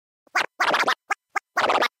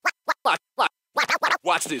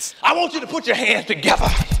Watch this. I want you to put your hands together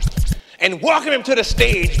and welcome him to the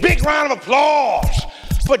stage. Big round of applause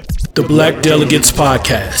for the Black Delegates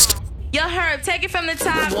Podcast. Y'all heard, take it from the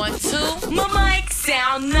top. 1, 2. My mic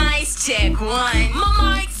sound nice, check 1.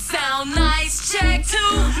 My mic sound nice, check 2.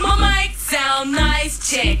 My mic sound nice,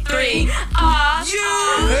 check 3. Are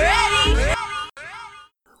you ready?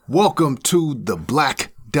 Welcome to the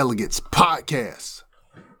Black Delegates Podcast.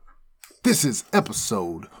 This is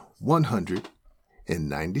episode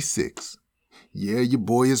 196. Yeah, your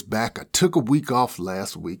boy is back. I took a week off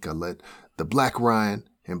last week. I let the Black Ryan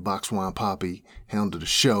and Box Wine Poppy handle the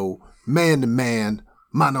show. Man to man,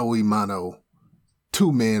 mano y mano,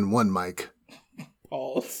 2 men, 1 mic.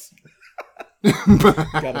 Pause.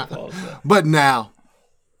 Gotta pause that. But now,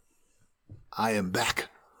 I am back.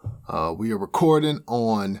 We are recording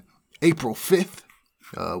on April 5th.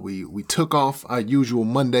 We took off our usual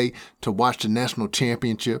Monday to watch the national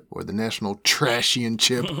championship, or the national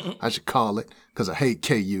trashionship, I should call it, because I hate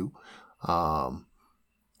KU.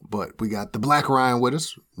 But we got the Black Ryan with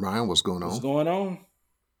us. Ryan, what's going on? What's going on?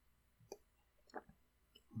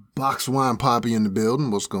 Box Wine Poppy in the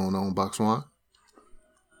building. What's going on, Box Wine?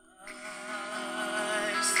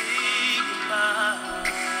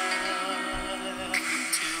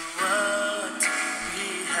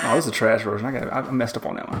 Oh, this is a trash version. I messed up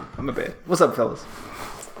on that one. I'm a bad. What's up, fellas?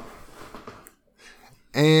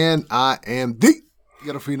 And I am the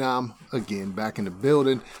Ghetto Phenom again, back in the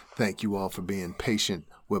building. Thank you all for being patient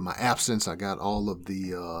with my absence. I got all of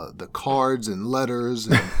the cards and letters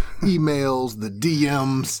and emails, the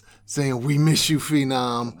DMs saying we miss you,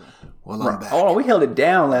 Phenom. Well, I'm back. Oh, we held it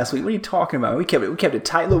down last week. What are you talking about? We kept it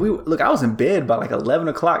tight. Look, I was in bed by like 11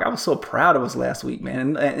 o'clock. I was so proud of us last week,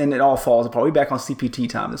 man. And it all falls apart. We back on CPT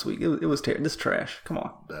time this week. It was terrible. This trash. Come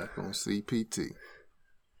on. Back on CPT.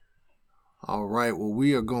 All right. Well,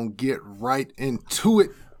 we are going to get right into it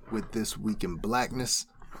with this week in blackness.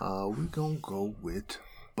 We're going to go with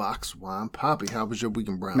Box Wine Poppy. How was your week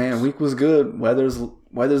in Browns? Man, week was good. Weather's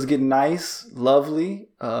getting nice, lovely.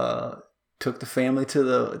 Took the family to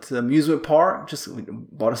the amusement park. Just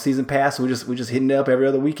bought a season pass. So we just hitting it up every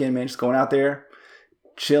other weekend, man. Just going out there,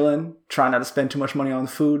 chilling, trying not to spend too much money on the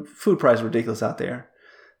food. Food price is ridiculous out there.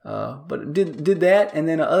 But did that, and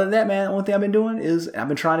then other than that, man, the only thing I've been doing is I've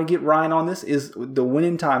been trying to get Ryan on this is the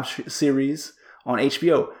Winning Time series on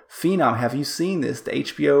HBO. Phenom, have you seen this? The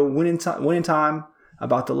HBO Winning Time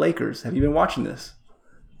about the Lakers. Have you been watching this?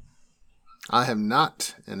 I have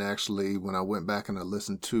not, and actually, when I went back and I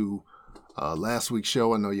listened to last week's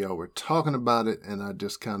show, I know y'all were talking about it, and I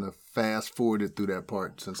just kind of fast-forwarded through that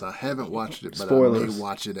part since I haven't watched it, but spoilers. I may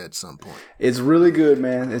watch it at some point. It's really good,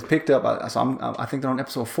 man. It's picked up. I think they're on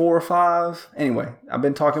episode 4 or 5. Anyway, I've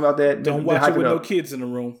been talking about that. Don't watch it with no kids in the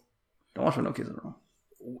room. Don't watch it with no kids in the room.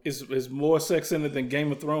 It's more sex in it than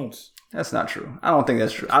Game of Thrones. That's not true. I don't think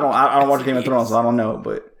that's true. I don't watch Game of Thrones, so I don't know,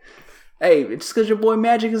 but... Hey, just because your boy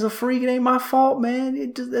Magic is a freak, it ain't my fault,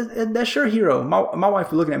 man. That's your hero. My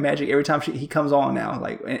wife be looking at Magic every time he comes on now.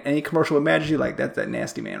 Like, any commercial with Magic, she's like, that's that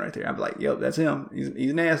nasty man right there. I'm like, yep, that's him.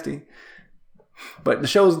 He's nasty. But the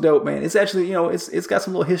show's dope, man. It's actually, it's got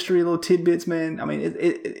some little history, little tidbits, man. I mean,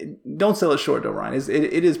 it don't sell it short, though, Ryan.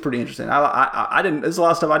 It is pretty interesting. I didn't. There's a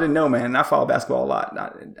lot of stuff I didn't know, man. And I follow basketball a lot.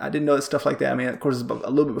 I didn't know stuff like that. I mean, of course, it's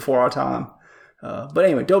a little bit before our time. But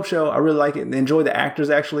anyway, dope show. I really like it. And enjoy the actors,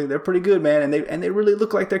 actually. They're pretty good, man. And they really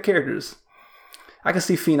look like their characters. I can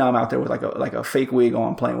see Phenom out there with like a fake wig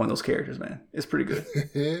on playing one of those characters, man. It's pretty good.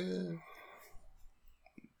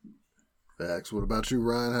 Facts. What about you,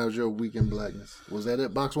 Ryan? How's your week in blackness? Was that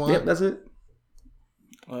it, Box Wine? Yep, that's it.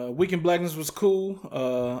 Week in blackness was cool.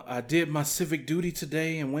 I did my civic duty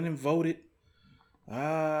today and went and voted.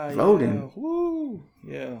 Voting? Yeah. Woo!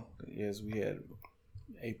 Yeah. Yes, we had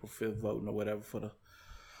April 5th voting or whatever for the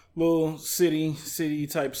little city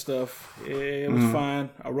type stuff. Yeah, it was fine.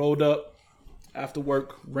 I rolled up after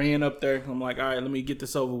work, ran up there. I'm like, all right, let me get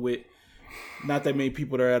this over with. Not that many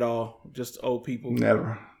people there at all, just old people.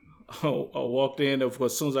 Never. I walked in. Of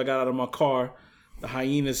course, as soon as I got out of my car, the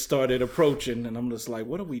hyenas started approaching, and I'm just like,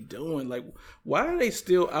 what are we doing? Like, why are they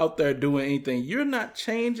still out there doing anything? You're not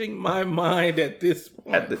changing my mind at this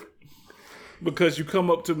point. Because you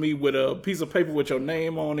come up to me with a piece of paper with your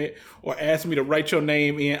name on it or ask me to write your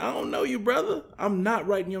name in. I don't know you, brother. I'm not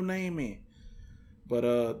writing your name in.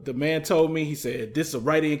 But the man told me, he said, this is a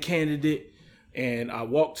write-in candidate. And I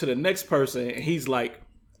walked to the next person, and he's like,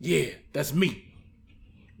 yeah, that's me.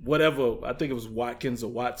 Whatever. I think it was Watkins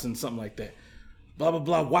or Watson, something like that. Blah, blah,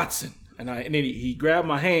 blah, Watson. And then he grabbed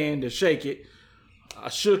my hand to shake it. I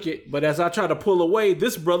shook it. But as I tried to pull away,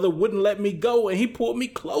 this brother wouldn't let me go, and he pulled me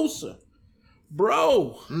closer.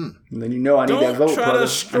 Bro, And then you know I need that don't vote, try brother. to I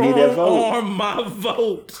strong need that vote. arm my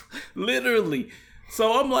vote. Literally.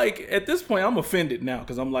 So I'm like, at this point, I'm offended now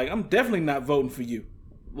because I'm like, I'm definitely not voting for you.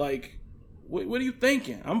 Like, what are you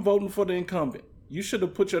thinking? I'm voting for the incumbent. You should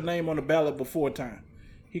have put your name on the ballot before time.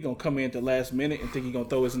 He gonna come in at the last minute and think he gonna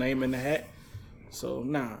throw his name in the hat. So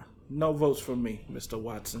nah, no votes for me, Mr.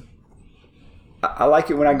 Watson. I like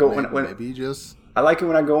it when I go when Maybe just I like it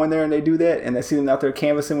when I go in there and they do that, and I see them out there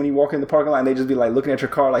canvassing when you walk in the parking lot, and they just be like looking at your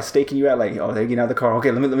car, like staking you out, like, oh, they're getting out of the car.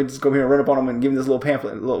 Okay, let me just go here and run up on them and give them this little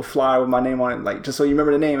pamphlet, a little flyer with my name on it, like just so you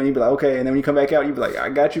remember the name, and you be like, okay, and then when you come back out, you be like, I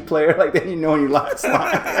got you, player, like then you know when you lost line,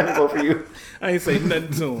 I can vote for you. I ain't say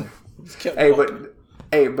nothing to him. Just kept Hey, walking.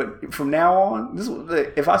 but from now on,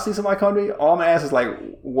 if I see somebody come to me, all I'm gonna ask is like,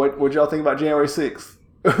 what y'all think about January 6th?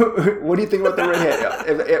 What do you think about the red hat?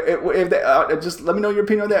 If they, just let me know your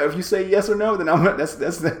opinion on that. If you say yes or no, then that's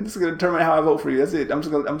going to determine how I vote for you. That's it. I'm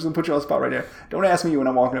just gonna put you on the spot right there. Don't ask me when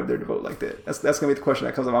I'm walking up there to vote like that. That's gonna be the question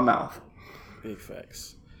that comes out of my mouth. Big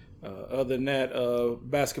facts. Other than that,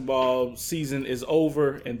 basketball season is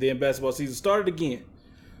over, and then basketball season started again.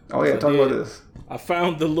 Oh yeah, talk about this. I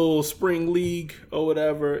found the little spring league or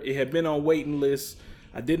whatever. It had been on waiting list.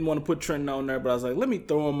 I didn't want to put Trenton on there, but I was like, let me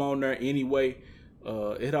throw him on there anyway.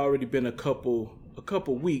 It had already been a couple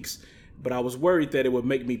weeks, but I was worried that it would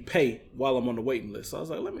make me pay while I'm on the waiting list. So I was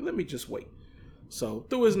like, let me just wait. So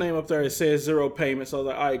threw his name up there. It says 0 payment. So I was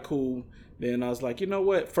like, all right, cool. Then I was like, you know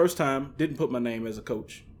what? First time, didn't put my name as a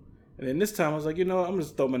coach. And then this time I was like, you know what? I'm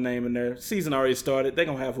just throw my name in there. Season already started. They're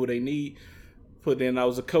going to have who they need. Put in I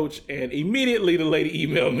was a coach, and immediately the lady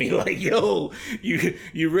emailed me like, yo,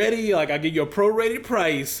 you ready? Like, I give you a prorated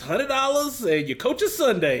price, $100, and you coach a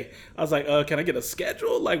Sunday. I was like, can I get a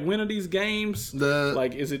schedule? Like, when are these games?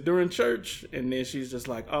 Like, is it during church? And then she's just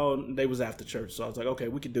like, oh, they was after church. So I was like, okay,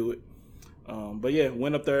 we could do it. But yeah,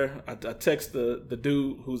 went up there. I text the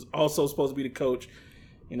dude who's also supposed to be the coach.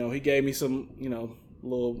 You know, he gave me some,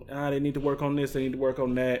 little, they need to work on this, they need to work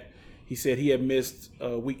on that. He said he had missed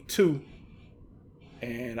week 2.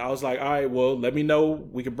 And I was like, all right, well, let me know.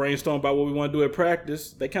 We can brainstorm about what we want to do at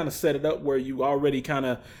practice. They kind of set it up where you already kind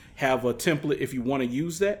of have a template if you want to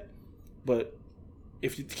use that. But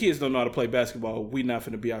if the kids don't know how to play basketball, we're not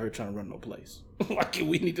going to be out here trying to run no plays. Like,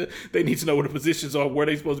 they need to know where the positions are, where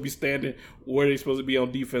they're supposed to be standing, where they're supposed to be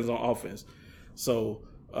on defense, on offense. So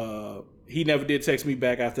he never did text me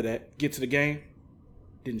back after that. Get to the game,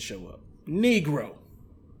 didn't show up. Negro.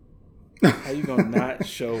 How you gonna not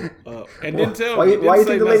show up? And didn't tell me. Why you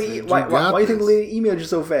think the lady? Why you think the lady emailed you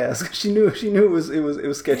so fast? She knew it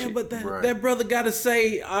was sketchy. Yeah, but that brother got to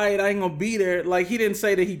say, all right, I ain't gonna be there. Like, he didn't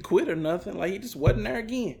say that he quit or nothing. Like, he just wasn't there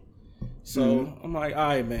again. So I'm like, all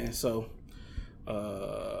right, man. So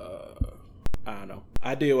I don't know.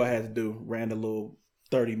 I did what I had to do. Ran a little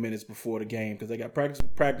 30 minutes before the game because they got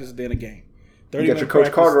practice then a game. You got your Coach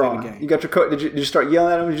Carter on. You got your coach. Did you start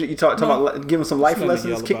yelling at him? Did you talk about giving some life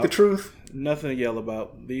lessons? Kick the truth. Nothing to yell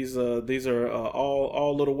about. These are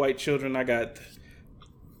all little white children. I got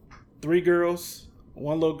 3 girls,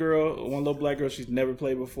 1 little girl, 1 little black girl. She's never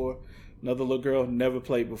played before. Another little girl never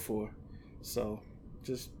played before. So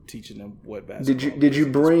just teaching them what basketball. Did you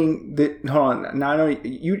bring the? Hold on. Now I know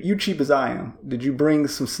you cheap as I am. Did you bring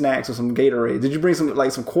some snacks or some Gatorade? Did you bring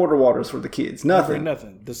some quarter waters for the kids? Nothing.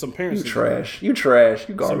 Nothing. There's some parents. You trash.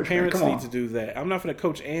 You garbage. Some parents Come on. need to do that. I'm not going to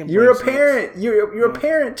coach and. You're a parent. You're a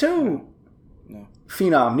parent too. No.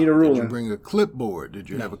 Phenom, need a ruling. Did you bring a clipboard? Did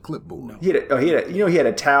you have a clipboard? No. He had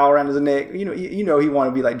a towel around his neck. You know he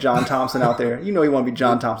wanted to be like John Thompson out there. You know he wanted to be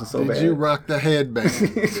John Thompson so bad. Did you rock the headband?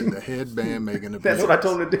 Did the headband make an appearance? That's what I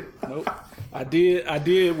told him to do. Nope. I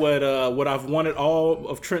did what I've wanted all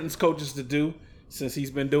of Trenton's coaches to do since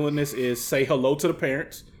he's been doing this is say hello to the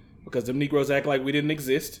parents because them Negroes act like we didn't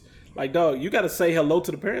exist. Like, dog, you got to say hello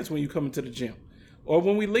to the parents when you come into the gym. Or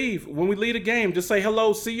when we leave the game, just say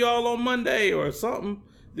hello, see y'all on Monday or something.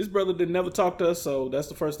 This brother did never talk to us, so that's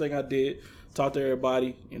the first thing I did. Talk to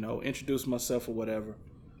everybody, introduce myself or whatever.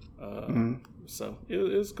 So it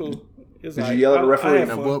was cool. Did you yell at the referee?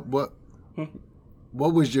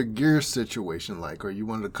 What was your gear situation like? Are you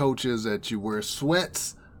one of the coaches that you wear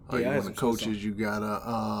sweats? Are you one of the coaches you got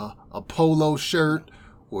a polo shirt?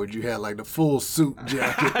 Or did you have like the full suit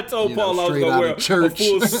jacket? I told Paul I was going to wear a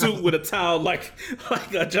full suit with a towel like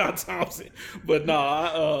John Thompson. But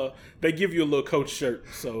they give you a little coach shirt.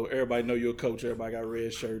 So everybody know you're a coach. Everybody got a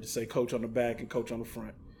red shirt to say coach on the back and coach on the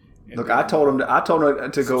front. Look, I told him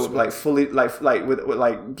to go like fully like with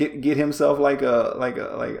like get himself like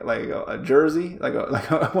a jersey,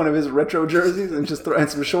 like one of his retro jerseys, and just throw and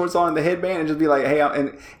some shorts on and the headband, and just be like, hey,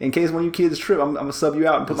 and in case one of you kids trip, I'm gonna sub you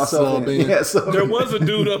out and put myself in. Yeah, so there was a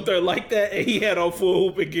dude up there like that, and he had on full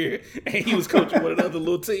hooping gear, and he was coaching one of the other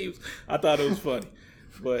little teams. I thought it was funny,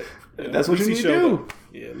 but that's what you need to do. Up.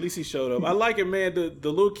 Yeah, at least he showed up. I like it, man. The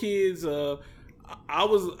little kids. I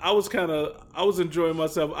was enjoying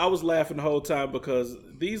myself. I was laughing the whole time because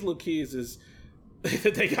these little kids is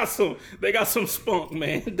they got some spunk,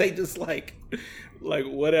 man. They just like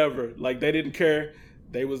whatever. Like they didn't care.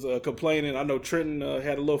 They was complaining. I know Trenton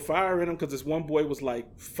had a little fire in him because this one boy was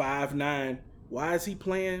like 5'9". Why is he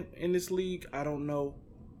playing in this league? I don't know.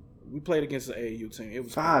 We played against the AAU team. It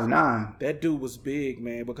was 5'9". That dude was big,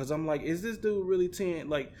 man. Because I'm like, is this dude really 10?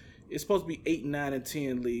 Like. It's supposed to be 8, 9, and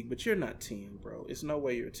 10 league, but you're not 10, bro. It's no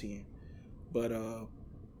way you're 10. But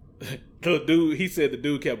the dude, he said the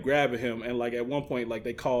dude kept grabbing him, and like at one point, like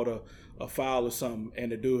they called a foul or something, and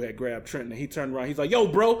the dude had grabbed Trenton, and he turned around. He's like, "Yo,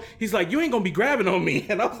 bro," he's like, "You ain't gonna be grabbing on me."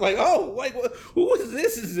 And I was like, "Oh, wait, who is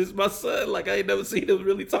this? Is this my son?" Like I ain't never seen him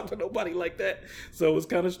really talk to nobody like that, so it was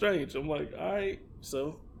kind of strange. I'm like, all right,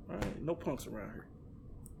 no punks around here.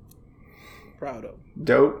 Proud of him.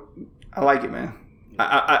 Dope. I like it, man.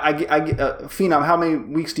 I Phenom, how many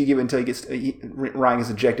weeks do you give until Ryan gets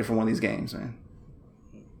ejected from one of these games, man?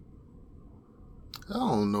 I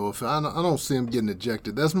don't know if I don't see him getting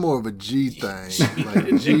ejected. That's more of a G thing. Like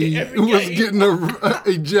G was getting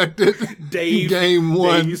ejected. Dave, game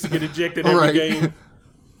one. Dave used to get ejected every game.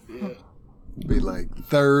 Yeah. Be like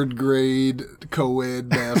third grade co-ed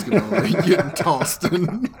basketball, getting tossed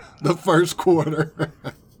in the first quarter.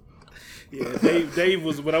 Yeah, Dave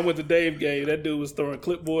was, when I went to Dave game, that dude was throwing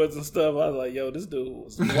clipboards and stuff. I was like, yo, this dude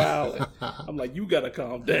was wild. I'm like, you got to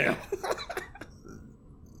calm down.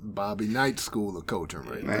 Bobby Knight school of coaching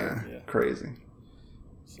right there. Yeah. Crazy.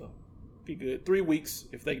 So, be good. 3 weeks.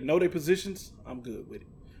 If they know their positions, I'm good with it.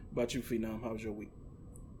 How about you, Phenom? How was your week?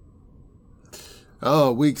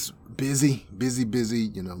 Oh, week's busy.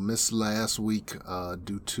 Missed last week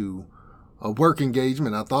due to a work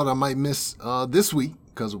engagement. I thought I might miss this week.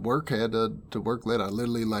 Because work had to work late. I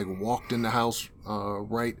literally walked in the house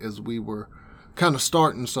right as we were kind of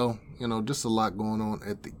starting. So, just a lot going on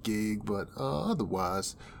at the gig. But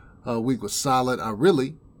otherwise, week was solid. I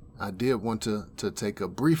did want to take a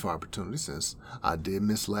brief opportunity since I did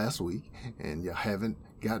miss last week. And you haven't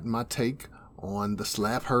gotten my take on the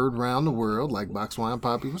slap heard around the world like Boxwine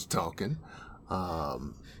Poppy was talking.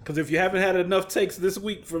 Because if you haven't had enough takes this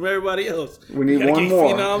week from everybody else, we need one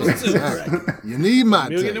more. Exactly. You need my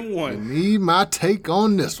take. You need my take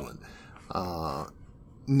on this one. No,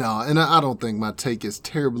 and I don't think my take is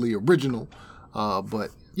terribly original. But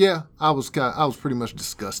yeah, I was pretty much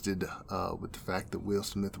disgusted with the fact that Will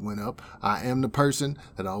Smith went up. I am the person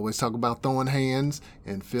that always talk about throwing hands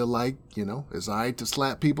and feel like it's all right to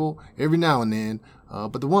slap people every now and then.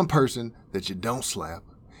 But the one person that you don't slap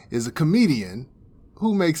is a comedian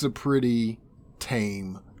who makes a pretty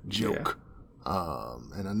tame joke. Yeah.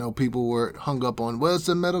 And I know people were hung up on, well, it's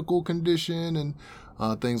a medical condition and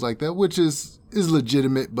things like that, which is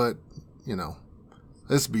legitimate, but,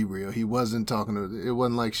 let's be real. He wasn't it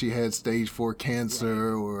wasn't like she had stage 4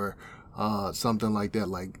 cancer or something like that.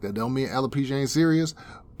 Like, that don't mean alopecia ain't serious,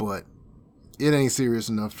 but it ain't serious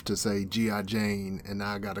enough to say G.I. Jane and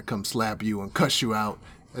I got to come slap you and cuss you out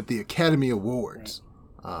at the Academy Awards.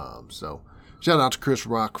 So shout out to Chris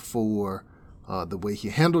Rock for the way he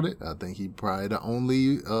handled it. I think he probably the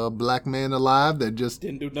only black man alive that just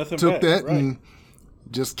didn't do nothing took bad, that right. and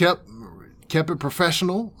just kept it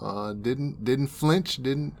professional. Didn't flinch.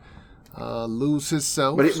 Didn't lose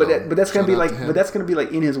himself. But that's gonna be like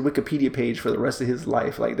in his Wikipedia page for the rest of his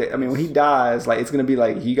life. Like that, I mean, when he dies, like it's gonna be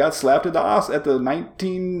like he got slapped at the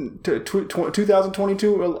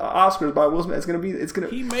 2022 Oscars by Will Smith. It's gonna.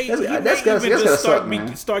 He may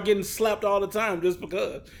even start getting slapped all the time just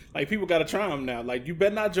because. Like people gotta try him now. Like you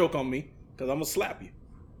better not joke on me because I'm gonna slap you.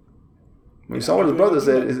 We saw what his brother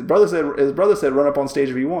said. His brother said, "Run up on stage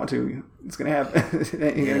if you want to. It's gonna happen."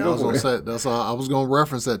 That's all. I was gonna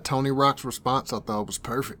reference that Tony Rock's response. I thought it was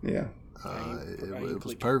perfect. Yeah, it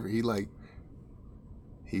was perfect.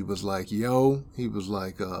 He was like, "Yo," he was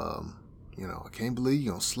like, "I can't believe you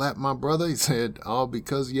gonna slap my brother." He said, "All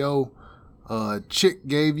because chick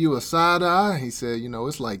gave you a side eye." He said,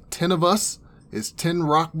 "It's like 10 of us. It's 10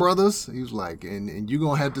 Rock brothers." He was like, and you're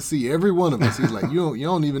going to have to see every one of us. He's like, you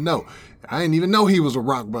don't even know. I didn't even know he was a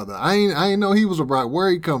Rock brother. I ain't know he was a Rock, where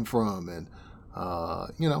he come from. And,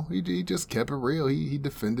 he just kept it real. He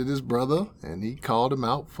defended his brother, and he called him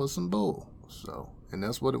out for some bull. So, and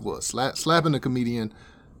that's what it was. Slapping a comedian.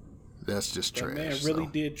 That's just That trash. man really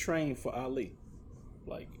did train for Ali.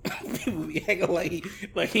 Like people be acting like he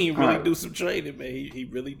didn't really do some training, man. He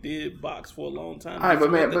really did box for a long time. All right,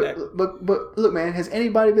 but man, but look, man, has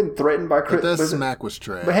anybody been threatened by Chris? But that smack was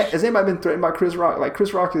trash. But has anybody been threatened by Chris Rock? Like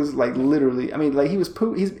Chris Rock is like literally. I mean, like he's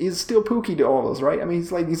still Pookie to all of us, right? I mean,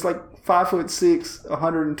 he's like 5'6",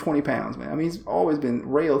 120 pounds, man. I mean, he's always been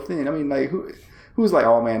rail thin. I mean, like who's like,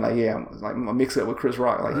 oh man, like yeah, I'm gonna mix it up with Chris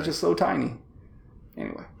Rock. Like he's just so tiny.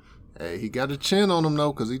 Anyway, hey, he got a chin on him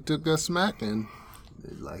though, because he took that smack and.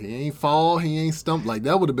 Like he ain't fall, he ain't stumped. Like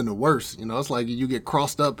that would have been the worst. You know, it's like you get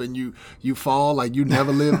crossed up and you fall. Like you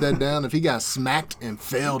never lived that down. If he got smacked and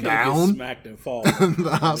fell down, smacked and fall. the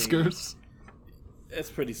Oscars. That's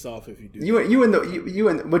pretty soft if you do. You in the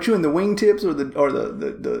wingtips or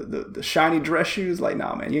the shiny dress shoes? Like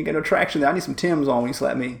nah, man, you ain't got no traction there. I need some Timbs on when you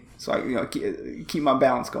slap me, so I keep my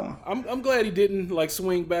balance going. I'm glad he didn't like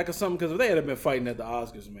swing back or something, because if they had been fighting at the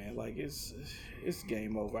Oscars, man, like it's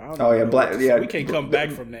game over. I don't know. We can't come back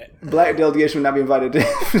from that. Black delegation would not be invited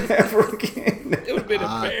to ever again. It would have been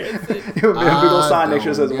embarrassing. It would be a big old sign next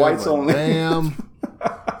year that says whites only. Damn.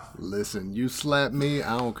 Listen, you slap me.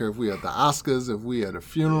 I don't care if we at the Oscars, if we at a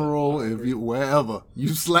funeral, if you wherever. You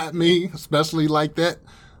slap me, especially like that,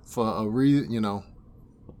 for a reason, you know,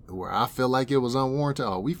 where I feel like it was unwarranted.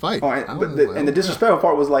 Oh, we fight. And the disrespectful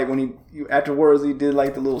part was like when he afterwards he did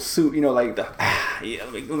like the little suit, you know, like the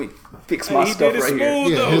let me fix my stuff right here.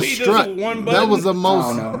 Yeah, his strut. That was the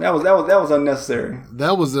most. Oh, no, that was unnecessary.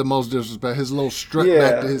 That was the most disrespectful. His little strut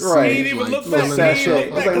back to his right. He didn't even look back. He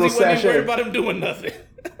wasn't even worried about him doing nothing.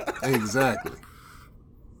 Exactly.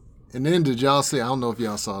 And then did y'all see? I don't know if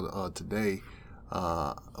y'all saw today.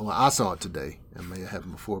 Well, I saw it today. It may have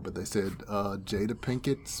happened before, but they said Jada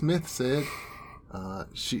Pinkett Smith said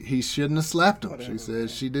he shouldn't have slapped him. She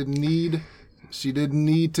said she didn't need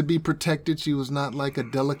to be protected. She was not like a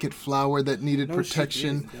delicate flower that needed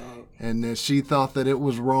protection. And that she thought that it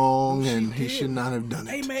was wrong and he should not have done it.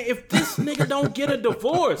 Hey, man, if this nigga don't get a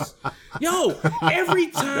divorce, every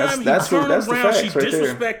time he turn around, she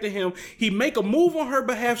disrespected him. He make a move on her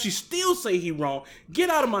behalf. She still say he wrong. Get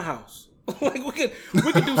out of my house. Like we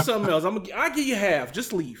could do something else. I'll give you half.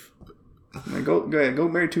 Just leave. Man, go ahead. Go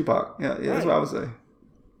marry Tupac. Yeah, that's what I would say.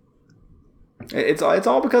 It's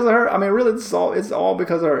all because of her. I mean, really, it's all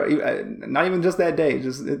because of her. Not even just that day.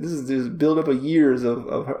 This is just build up of years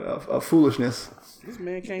of foolishness. This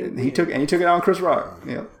man can't. He took it on Chris Rock.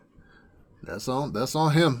 Yeah, that's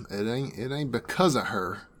on him. It ain't because of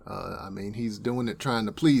her. I mean, he's doing it trying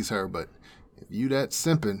to please her. But if you that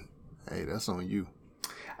simping, hey, that's on you.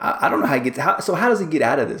 I don't know how he gets. So how does he get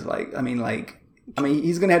out of this? I mean,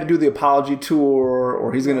 he's gonna have to do the apology tour,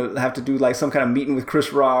 or he's gonna have to do like some kind of meeting with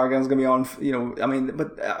Chris Rock, and it's gonna be on. You know, I mean,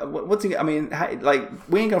 but what's he? I mean,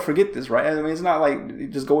 we ain't gonna forget this, right? I mean, it's not like you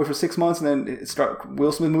just go away for 6 months and then start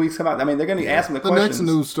Will Smith movies come out. I mean, they're gonna ask him the questions. The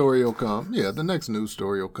next news story will come. Yeah, the next news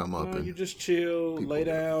story will come up. And you just chill, lay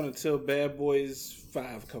down until Bad Boys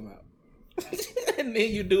 5 come out, and then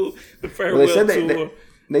you do the farewell tour.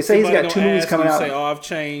 They say he's got 2 movies coming out. Say, "Oh, I've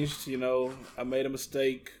changed. You know, I made a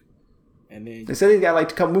mistake." And then they said he's got like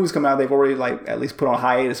a couple movies coming out. They've already like at least put on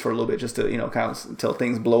hiatus for a little bit, just to kind of until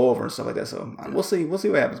things blow over and stuff like that. So we'll see. We'll see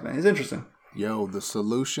what happens, man. It's interesting. Yo, the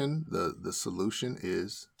solution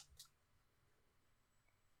is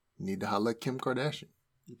you need to holler at Kim Kardashian.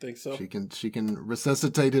 You think so? She can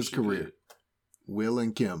resuscitate his career. Will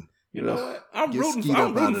and Kim. You know what? I'm rooting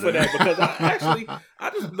for that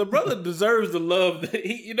because the brother deserves the love that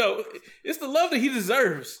he, it's the love that he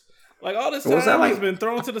deserves. Like all this time he's been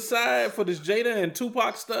thrown to the side for this Jada and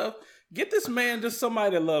Tupac stuff. Get this man just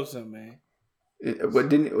somebody that loves him, man.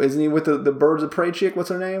 Isn't he with the Birds of Prey chick? What's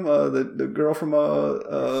her name? The girl from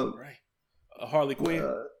Harley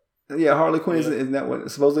Quinn. Yeah, Harley Quinn. Isn't that what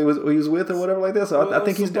supposedly he was with or whatever like that? So I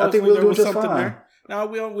think we'll do just fine. There. No,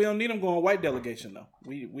 we don't need him going white delegation though.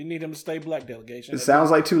 We need him to stay black delegation. It sounds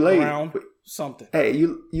like too late. Brown, something. Hey,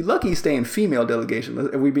 you lucky he's staying female delegation.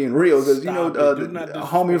 If we being real, because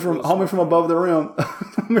homie from above the rim.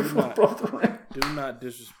 Do not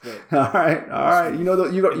disrespect. All right.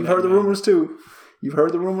 You've heard the rumors too. You've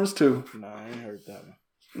heard the rumors too. No, I ain't heard that one.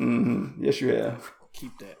 Mm-hmm. Yes, you have.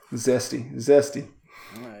 Keep that. Zesty.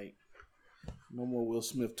 All right. No more Will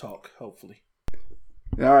Smith talk. Hopefully.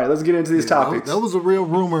 All right, let's get into these topics. That was a real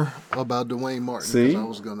rumor about Dwayne Martin. See? I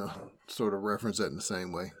was going to sort of reference that in the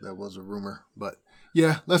same way. That was a rumor. But,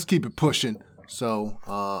 yeah, let's keep it pushing. So,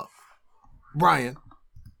 Brian,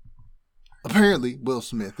 apparently Will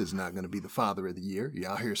Smith is not going to be the father of the year.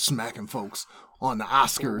 Y'all here smacking folks on the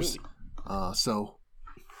Oscars. So,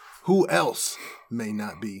 who else may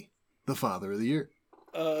not be the father of the year?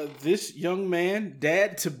 this young man,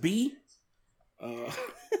 dad to be,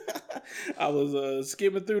 I was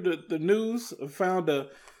skimming through the news, found they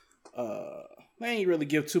ain't really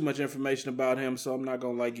give too much information about him, so I'm not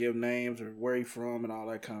gonna give names or where he from and all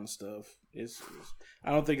that kind of stuff.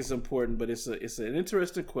 I don't think it's important, but it's an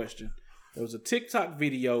interesting question. There was a TikTok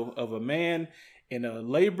video of a man in a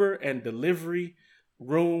labor and delivery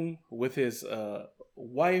room with his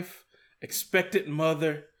wife, expectant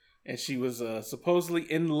mother, and she was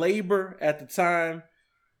supposedly in labor at the time.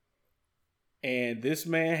 And this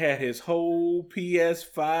man had his whole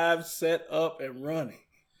PS5 set up and running.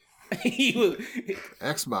 He was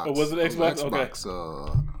Xbox. Oh, was it Xbox?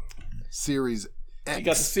 Xbox Series X. He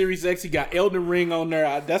got the Series X. He got Elden Ring on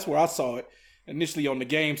there. That's where I saw it initially on the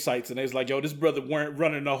game sites. And they was like, yo, this brother weren't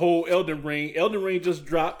running the whole Elden Ring. Elden Ring just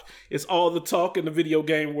dropped. It's all the talk in the video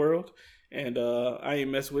game world. And I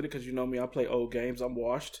ain't mess with it because you know me. I play old games. I'm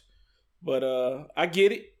washed. But I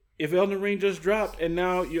get it. If Elden Ring just dropped and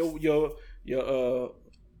now your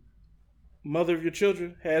mother of your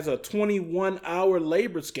children has a 21-hour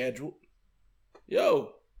labor schedule,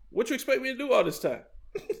 yo, what you expect me to do all this time?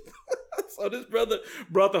 So this brother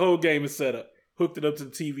brought the whole game and set up, hooked it up to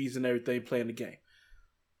the TVs and everything, playing the game.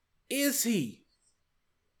 Is he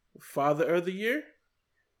Father of the Year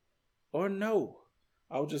or no?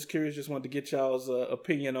 I was just curious, just wanted to get y'all's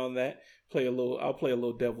opinion on that. I'll play a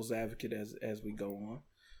little devil's advocate as we go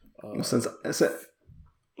on. Since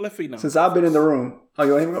Let Phenom. Since I've been in the room. Oh,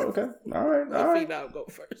 you want him to go? Okay. All right. Let Phenom go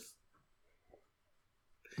first.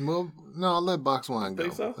 Well, no, I'll let Box Wine go.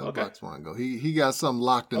 Think so? Let Okay. Box Wine go. He got something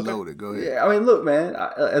locked and loaded. Go ahead. Yeah, I mean, look, man.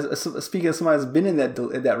 Speaking of somebody that's been in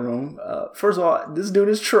that room, first of all, this dude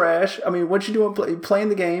is trash. I mean, what you doing playing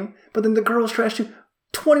the game? But then the girl's trash too.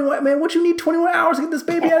 21, man. What you need 21 hours to get this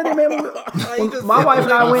baby out of there, man? When my wife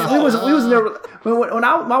and I went, we was in there.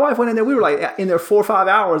 My wife went in there, we were like in there 4 or 5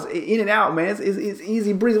 hours, in and out, man. It's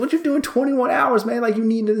easy breezy. What you doing 21 hours, man? Like you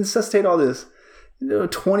need to necessitate all this.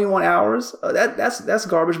 21 hours. That's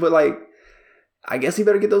garbage. But like, I guess he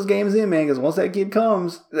better get those games in, man. Because once that kid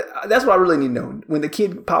comes, that's what I really need to know. When the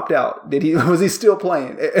kid popped out, was he still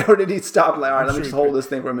playing, or did he stop? Like, all right, let me just hold this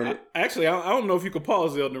thing for a minute. Actually, I don't know if you could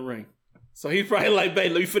pause Elden Ring. So he's probably like,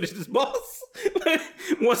 babe, let me finish this boss.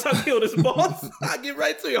 Once I kill this boss, I get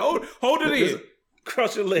right to you. Hold it in.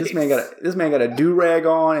 Cross your legs. This man got a do-rag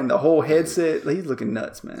on and the whole headset. He's looking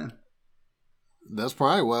nuts, man. That's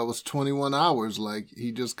probably why it was 21 hours. Like,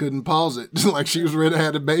 he just couldn't pause it. Like, she was ready to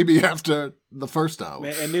have a baby after the first hour.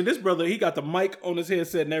 Man, and then this brother, he got the mic on his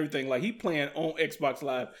headset and everything. Like, he playing on Xbox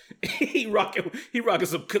Live. he rocking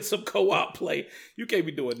some co-op play. You can't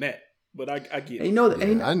be doing that. But I get it. And you know that.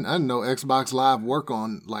 Yeah, I know Xbox Live work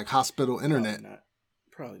on, like, hospital internet.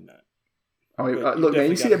 Probably not. Oh, look, man!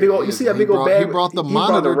 You see that big old, bag. He brought the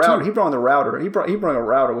monitor too. He brought the router. He brought a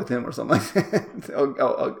router with him or something like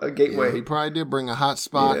that. a gateway. Yeah, he probably did bring a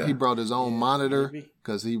hotspot. Yeah. He brought his own monitor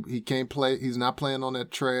because he can't play. He's not playing on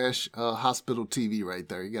that trash hospital TV right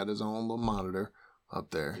there. He got his own little monitor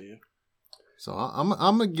up there. Yeah. So I'm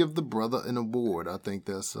gonna give the brother an award. I think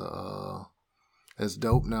that's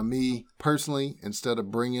dope. Now, me personally, instead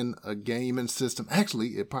of bringing a gaming system, actually,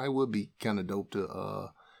 it probably would be kind of dope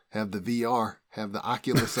to have the VR, have the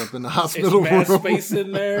Oculus up in the hospital room. It's mad room. space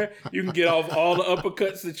in there. You can get off all the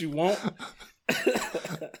uppercuts that you want.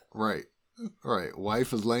 Right.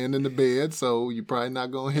 Wife is laying in the bed, so you're probably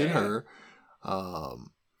not going to hit her.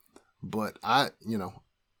 But I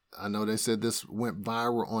know they said this went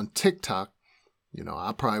viral on TikTok.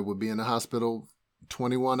 I probably would be in the hospital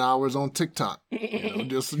 21 hours on TikTok.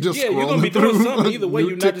 Just yeah, you're going to be doing something either way.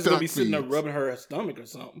 You're not just going to be sitting there feeds. rubbing her stomach or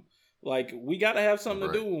something. Like, we got to have something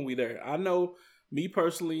to do when we there. I know me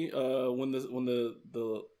personally, when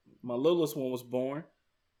my littlest one was born,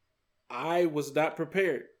 I was not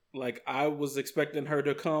prepared. Like, I was expecting her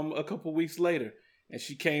to come a couple weeks later, and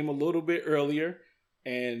she came a little bit earlier.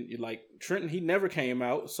 And like Trenton, he never came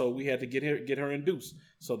out, so we had to get her induced.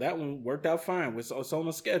 So that one worked out fine. It's on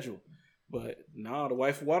the schedule. But the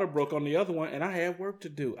wife's water broke on the other one, and I had work to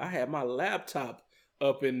do. I had my laptop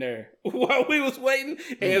up in there while we was waiting,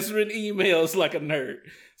 answering emails like a nerd.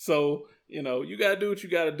 So, you got to do what you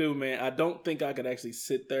got to do, man. I don't think I could actually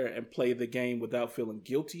sit there and play the game without feeling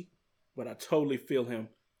guilty, but I totally feel him.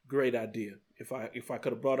 Great idea. If I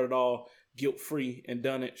could have brought it all guilt-free and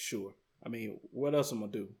done it, sure. I mean, what else am I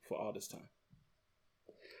going to do for all this time?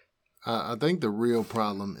 I think the real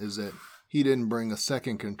problem is that he didn't bring a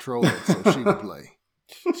second controller so she could play.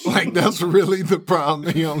 Like, that's really the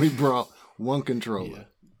problem. He only brought one controller.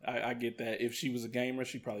 Yeah, I get that. If she was a gamer,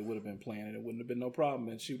 she probably would have been playing it. It wouldn't have been no problem,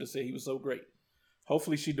 and she would have said he was so great.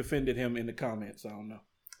 Hopefully, she defended him in the comments. I don't know.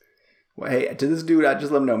 Well, hey, to this dude, I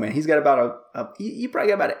just let him know, man. He's got about you probably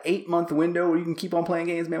got about an 8-month window where you can keep on playing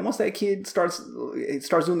games, man. Once that kid starts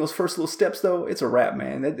doing those first little steps, though, it's a wrap,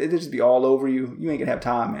 man. It'll just be all over you. You ain't gonna have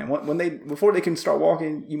time, man. Before they can start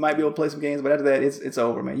walking, you might be able to play some games, but after that, it's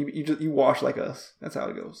over, man. You wash like us. That's how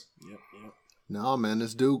it goes. Yep. No, man,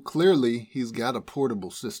 this dude clearly he's got a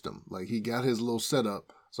portable system. Like he got his little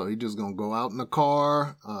setup. So he just gonna go out in the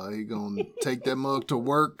car. He gonna take that mug to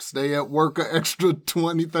work, stay at work an extra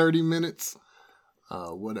 20, 30 minutes.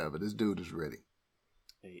 Whatever. This dude is ready.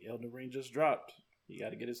 Hey, Elden Ring just dropped. He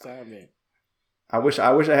got to get his time in. I wish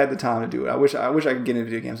I had the time to do it. I wish I could get into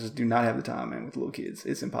video games. Just do not have the time, man. With little kids,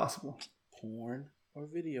 it's impossible. Porn or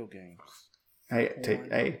video games? Or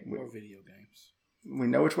video games. We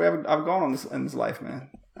know which way I've gone in this life, man.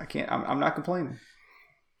 I can't. I'm not complaining.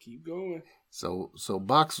 Keep going. So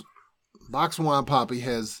Box Wine Poppy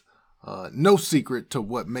has no secret to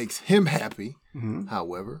what makes him happy. Mm-hmm.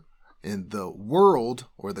 However, in the world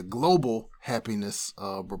or the global happiness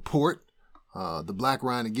report, the Black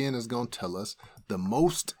Ryan again is going to tell us the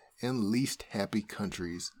most and least happy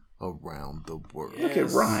countries around the world. Yes. Look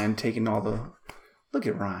at Ryan taking all the. Look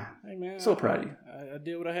at Ryan. Hey man, so proud of you. I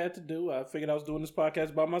did what I had to do. I figured I was doing this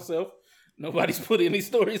podcast by myself. Nobody's put any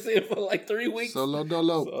stories in for like 3 weeks. Solo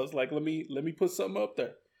dolo. So I was like, let me put something up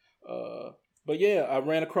there. But yeah, I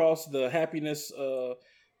ran across the happiness.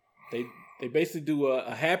 They basically do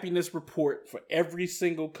a happiness report for every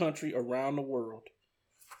single country around the world.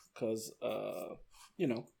 Because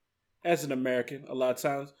as an American, a lot of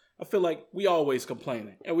times I feel like we always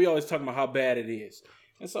complaining and we always talking about how bad it is.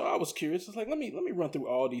 And so I was curious. It's like let me run through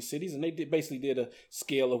all these cities, and they basically did a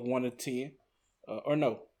scale of 1 to 10,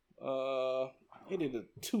 they did a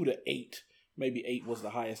 2 to 8. Maybe 8 was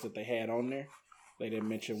the highest that they had on there. They didn't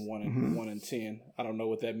mention 1 and 10. I don't know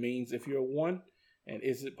what that means. If you're a 1, and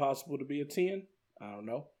is it possible to be a 10? I don't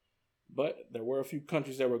know. But there were a few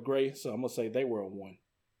countries that were gray, so I'm gonna say they were a 1.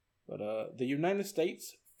 But the United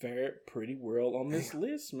States fared pretty well on this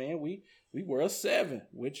list, man. We were a 7,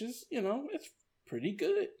 which is it's pretty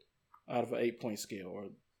good out of an 8-point scale or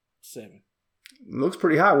 7. Looks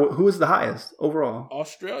pretty high. Who is the highest overall?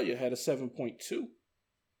 Australia had a 7.2.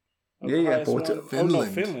 Yeah.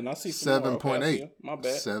 Finland. I see 7.8. My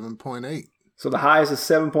bad. 7.8. So the highest is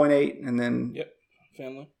 7.8, and then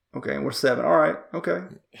Finland. Okay, and we're 7. All right. Okay.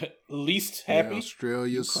 Least happy.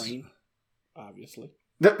 Australia's Ukraine, obviously.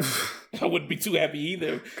 I wouldn't be too happy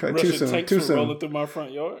either. Okay, Russian tanks were rolling through my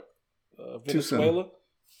front yard. Venezuela,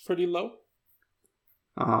 pretty low.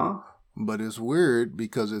 But it's weird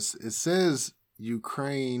because it says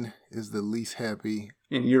Ukraine is the least happy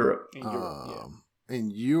in Europe.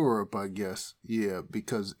 In Europe, I guess. Yeah,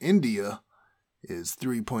 because India is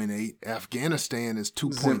 3.8. Afghanistan is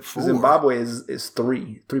 2.4. Zimbabwe is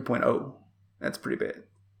 3.0. That's pretty bad.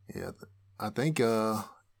 Yeah, I think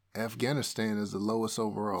Afghanistan is the lowest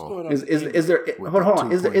overall. Is there hold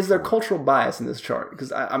on? Is there cultural bias in this chart?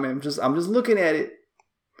 Because I'm just looking at it.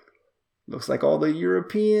 Looks like all the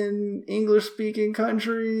European English-speaking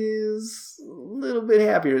countries a little bit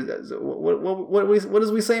happier. What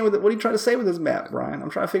is we saying with it? What are you trying to say with this map, Brian? I'm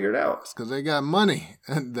trying to figure it out. It's because they got money,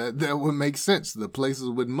 and that would make sense. The places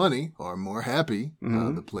with money are more happy.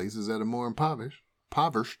 Mm-hmm. The places that are more impoverished,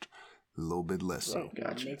 a little bit less so. Right.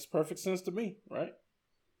 Gotcha. Makes perfect sense to me, right?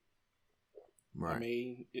 Right. I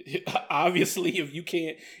mean, obviously,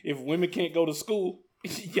 if women can't go to school,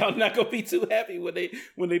 y'all not gonna be too happy when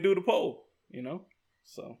they do the poll,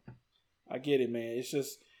 So I get it, man.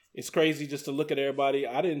 It's crazy just to look at everybody.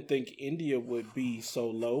 I didn't think India would be so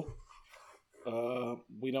low.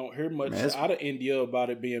 We don't hear much out of India about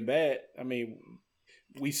it being bad. I mean,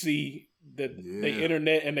 we see that the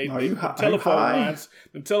internet and the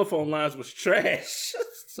telephone lines was trash.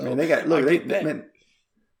 So man,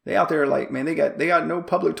 they out there like, man, they got no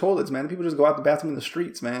public toilets, man. People just go out the bathroom in the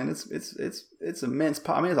streets, man. It's immense.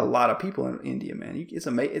 I mean, there's a lot of people in India, man.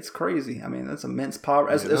 It's crazy. I mean, that's immense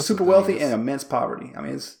poverty. It's super wealthy and immense poverty. I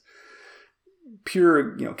mean, it's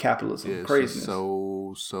pure, capitalism. Craziness.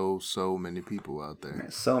 So many people out there. Man,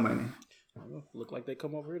 so many. Look like they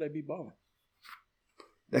come over here, they be balling.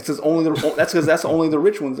 That's because that's only the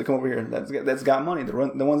rich ones that come over here. That's got money.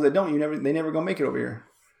 The ones that don't, they never gonna make it over here.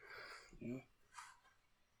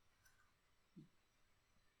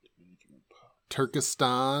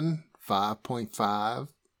 Turkestan, 5.5.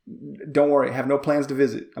 Don't worry, I have no plans to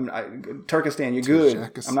visit. Turkestan, you're good.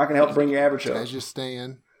 I'm not going to help bring your average up.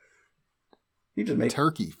 Tajikistan. You just make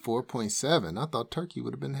Turkey, 4.7. I thought Turkey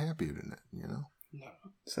would have been happier than that, No.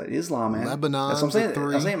 It's that Islam, man. Lebanon, that's what I'm saying.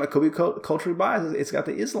 3. I'm saying it could be culturally biased. It's got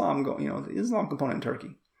the Islam, the Islam component in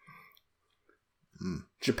Turkey.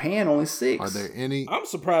 Japan only 6. Are there any? I'm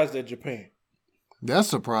surprised at Japan. That's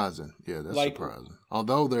surprising. Yeah, that's Like- surprising.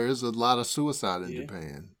 Although there is a lot of suicide in Yeah.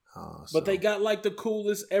 Japan. But they got like the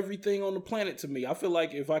coolest everything on the planet to me. I feel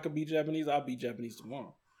like if I could be Japanese, I'd be Japanese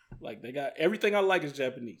tomorrow. Like they got everything I like is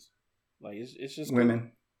Japanese. Like it's just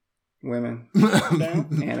Women,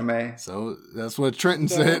 down. anime. So that's what Trenton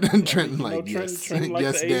said. And Trenton You know, like, Trenton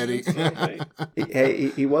yes, like the daddy. Asians, so, hey. Hey,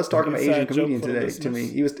 he was talking about Inside Asian joke comedian for the today to listeners. me.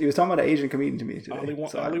 He was talking about an Asian comedian to me today. Ali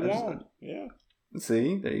So I just- Wong. Yeah,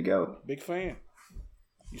 See, there you go. big fan.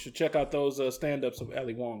 You should check out those stand-ups of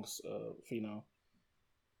Ali Wong's, Phenom,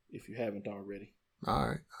 if you haven't already. All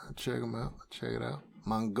right, I'll check them out. Check it out.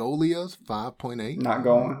 Mongolia's 5.8. Not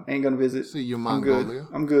going. Ain't gonna visit. See you, I'm good. Mongolia.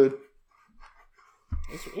 I'm good.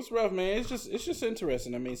 It's rough, man. It's just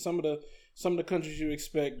interesting. I mean, some of the countries you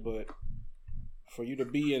expect, but for you to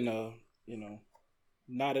be in a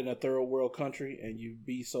not in a third world country and you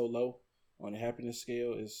be so low on the happiness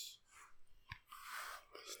scale is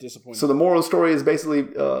it's disappointing. So the moral of the story is basically,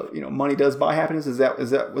 money does buy happiness. Is that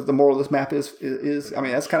what the moral of this map is? I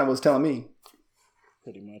mean, that's kind of what it's telling me.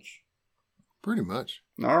 pretty much. Pretty much.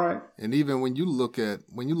 All right. And even when you look at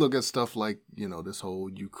stuff like, this whole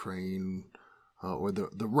Ukraine or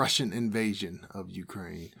the Russian invasion of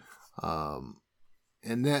Ukraine,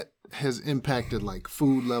 and that has impacted like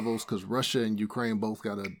food levels because Russia and Ukraine both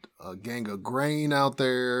got a gang of grain out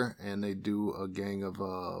there, and they do a gang of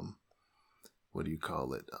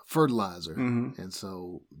fertilizer. Mm-hmm. And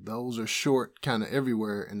so those are short kind of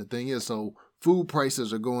everywhere. And the thing is, so food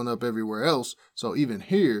prices are going up everywhere else. So even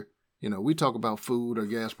here, we talk about food or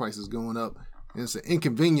gas prices going up, and it's an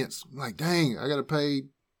inconvenience. Like, dang, I got to pay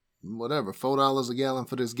whatever, $4 a gallon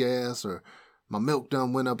for this gas, or my milk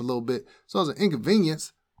done went up a little bit. So it's an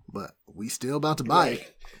inconvenience, but we still about to buy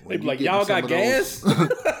it. They be like, y'all got gas?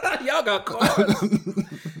 Y'all got cars?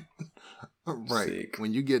 Right. Sick.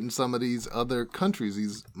 When you get in some of these other countries,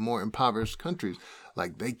 these more impoverished countries,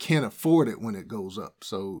 like they can't afford it when it goes up.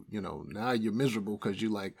 So, now you're miserable because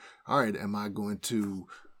you're like, all right, am I going to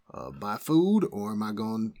buy food or am I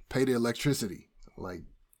going to pay the electricity? Like,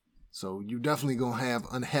 so you definitely going to have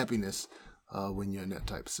unhappiness when you're in that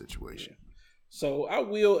type of situation. So I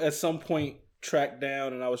will at some point track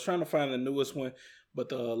down, and I was trying to find the newest one, but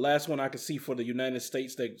the last one I could see for the United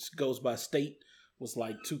States that goes by state was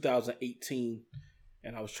like 2018,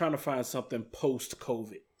 and I was trying to find something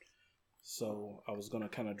post-COVID. So I was going to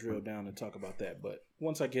kind of drill down and talk about that. But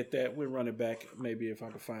once I get that, we'll run it back, maybe if I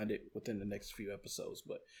can find it within the next few episodes.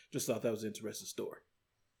 But just thought that was an interesting story.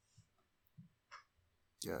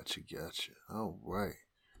 Gotcha. All right.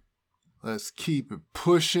 Let's keep it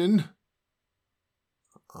pushing.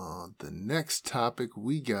 The next topic,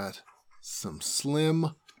 we got some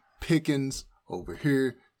slim pickings over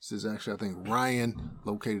here. This is actually, I think, Ryan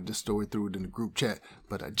located this story, threw it in the group chat.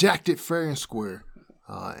 But I jacked it fair and square.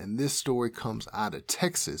 And this story comes out of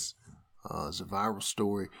Texas. It's a viral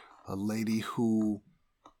story. A lady who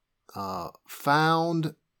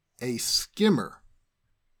found a skimmer.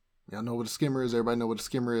 Y'all know what a skimmer is? Everybody know what a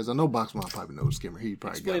skimmer is? I know Boxman probably knows what a skimmer. He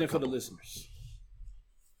probably Explain got it for the listeners.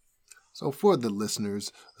 So for the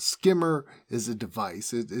listeners, a skimmer is a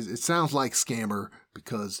device. It sounds like scammer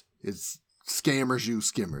because it's scammers use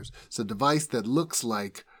skimmers. It's a device that looks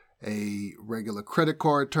like a regular credit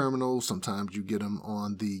card terminal. Sometimes you get them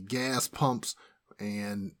on the gas pumps,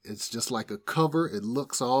 and it's just like a cover. It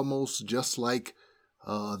looks almost just like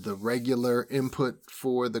the regular input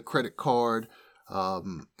for the credit card.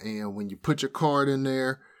 And when you put your card in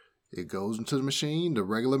there, it goes into the machine. The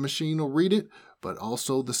regular machine will read it, but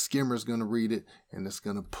also the skimmer is going to read it, and it's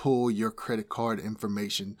going to pull your credit card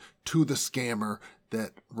information to the scammer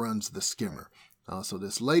that runs the skimmer. So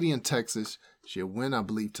this lady in Texas, she went, I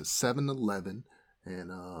believe, to 7-Eleven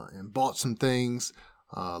and bought some things.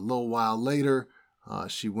 A little while later,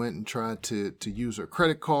 she went and tried to use her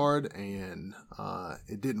credit card, and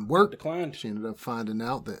it didn't work. Declined. She ended up finding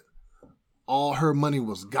out that all her money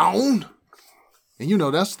was gone. And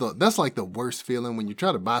that's like the worst feeling when you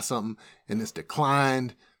try to buy something and it's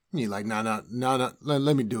declined. And you're like, no,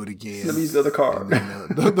 let me do it again. Let me use the other card.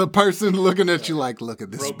 And then, the person looking at you like, look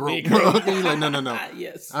at this broke. And you're like, no.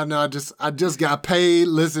 Yes. I know. I just got paid.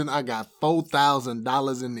 Listen, I got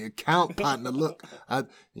 $4,000 in the account, partner. Look, and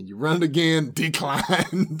you run it again,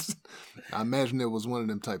 declines. I imagine it was one of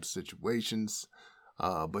them type of situations.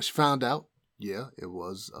 But she found out, yeah, it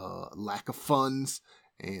was lack of funds,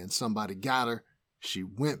 and somebody got her. She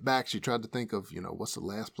went back. She tried to think of, what's the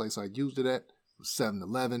last place I used it at? It was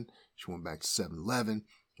 7-Eleven. She went back to 7-Eleven,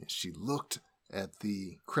 and she looked at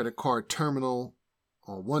the credit card terminal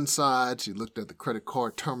on one side. She looked at the credit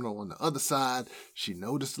card terminal on the other side. She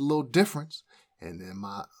noticed a little difference, And then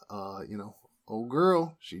my, old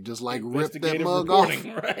girl, she just like ripped that mug off.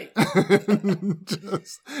 Right.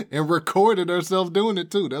 And recorded herself doing it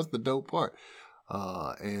too. That's the dope part.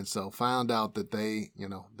 And so found out that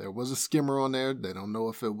there was a skimmer on there. They don't know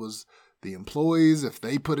if it was the employees, if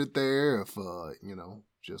they put it there, if,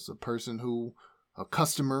 just a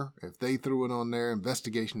customer, if they threw it on there.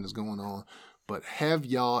 Investigation is going on. But have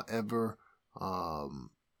y'all ever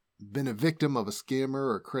been a victim of a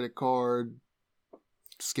scammer or credit card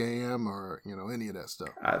scam or any of that stuff?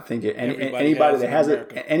 I think anybody that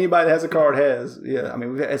has a card has. Yeah, I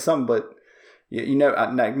mean we've had some, but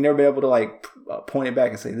I've never been able to point it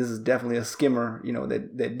back and say this is definitely a skimmer,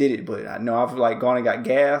 that did it. But I know I've gone and got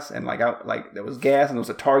gas, and there was gas, and there was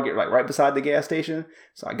a Target right beside the gas station.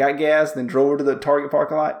 So I got gas, then drove over to the Target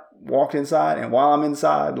parking lot, walked inside, and while I'm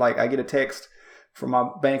inside, I get a text from my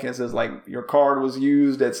bank and it says your card was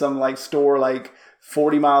used at some store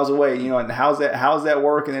 40 miles away, and how's that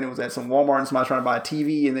work? And then it was at some Walmart and somebody trying to buy a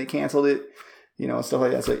TV and they canceled it, stuff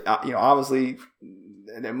like that. So, obviously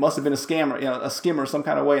there must have been a scammer, a skimmer some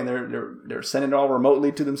kind of way, and they're sending it all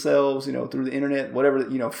remotely to themselves, through the internet, whatever.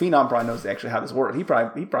 Phenom probably knows actually how this works. He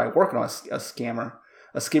probably working on a skimmer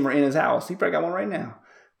in his house. He probably got one right now.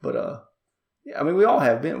 But yeah, I mean, we've all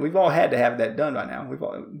had to have that done by now. We've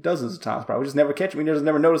all dozens of times probably. We just never catch it. We just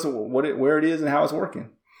never notice where it is and how it's working.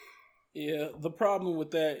 Yeah, the problem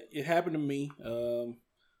with that, it happened to me.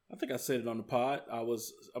 I think I said it on the pod.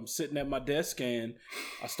 I'm sitting at my desk and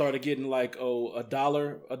I started getting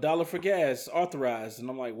 $1 for gas authorized, and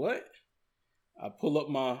I'm like, what? I pull up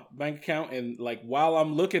my bank account and while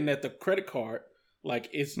I'm looking at the credit card,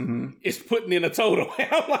 it's putting in a total.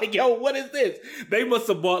 I'm like, yo, what is this? They must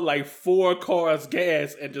have bought 4 cars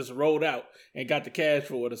gas and just rolled out and got the cash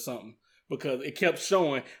for it or something. Because it kept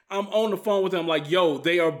showing. I'm on the phone with them yo,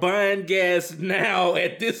 they are buying gas now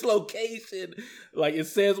at this location. It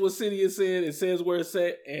says what city it's in. It says where it's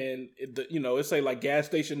at. And, it say gas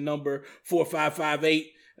station number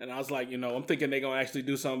 4558. And I was I'm thinking they're going to actually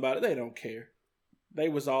do something about it. They don't care. They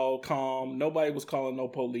was all calm. Nobody was calling no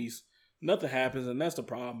police. Nothing happens. And that's the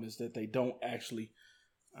problem, is that they don't actually,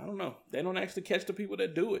 they don't actually catch the people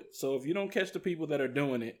that do it. So if you don't catch the people that are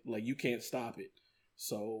doing it, you can't stop it.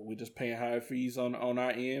 So we're just paying higher fees on our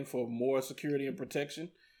end for more security and protection,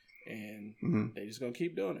 and they're just going to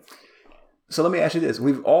keep doing it. So let me ask you this.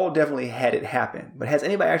 We've all definitely had it happen, but has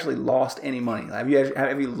anybody actually lost any money? Have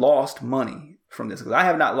you lost money from this? Because I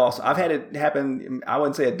have not lost. I've had it happen, I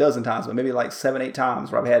wouldn't say a dozen times, but maybe 7, 8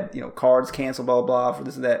 times where I've had, cards canceled, blah, blah, blah, for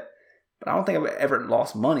this and that. But I don't think I've ever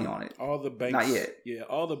lost money on it. All the banks. Not yet. Yeah,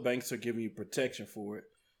 all the banks are giving you protection for it.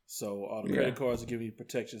 So all the credit cards are giving you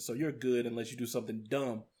protection. So you're good unless you do something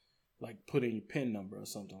dumb, like put in your PIN number or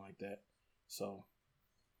something like that. So,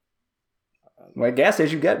 at gas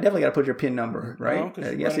station, you definitely got to put your PIN number, right? No,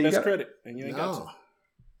 because you're running credit and you ain't got to.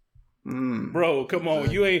 Bro, come on.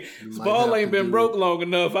 Ball ain't been broke long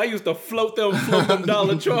enough. I used to float them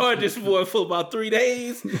dollar charges for about 3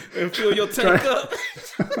 days and fill your tank up.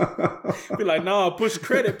 Be like, nah, push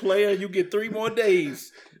credit, player. You get 3 more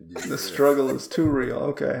days. The struggle is too real.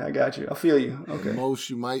 Okay, I got you. I feel you. Okay. Most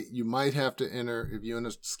you might have to enter, if you're in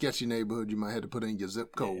a sketchy neighborhood, you might have to put in your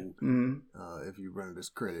zip code if you run this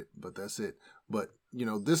credit. But that's it. But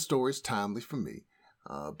this story is timely for me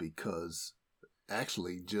because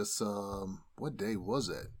actually just what day was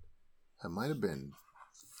it? It might have been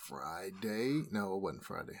Friday. No, it wasn't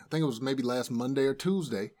Friday. I think it was maybe last Monday or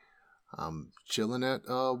Tuesday. I'm chilling at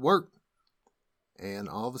work, and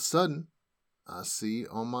all of a sudden, I see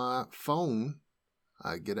on my phone,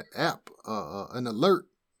 I get an app, an alert.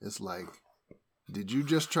 It's like, did you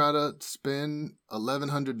just try to spend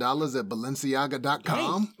 $1,100 at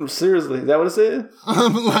Balenciaga.com? Seriously, is that what it said? I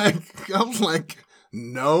was like,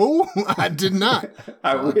 no, I did not.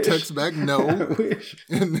 I wish. Text back, no. I wish.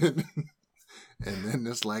 And then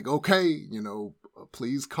it's like, okay,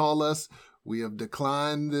 please call us. We have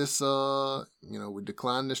declined this, we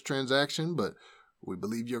declined this transaction, but we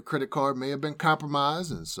believe your credit card may have been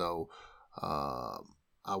compromised. And so I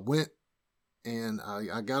went and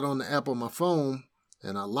I got on the app on my phone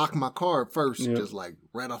and I locked my card first, just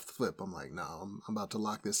right off the flip. I'm like, no, I'm about to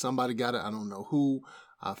lock this. Somebody got it. I don't know who.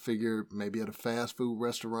 I figured maybe at a fast food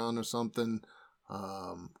restaurant or something,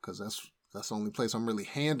 because that's the only place I'm really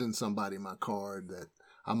handing somebody my card. That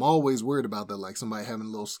I'm always worried about that, like somebody having a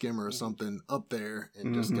little skimmer or something up there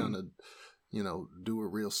and just kind of, do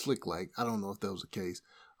it real slick. Like, I don't know if that was the case.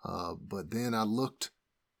 But then I looked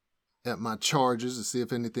at my charges to see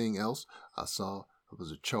if anything else. I saw it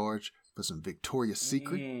was a charge for some Victoria's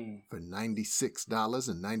Secret for $96.96.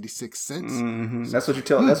 Mm-hmm. That's what you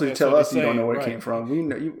tell. That's what you tell us. You don't know where it came from. We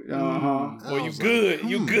know you. Well, you good.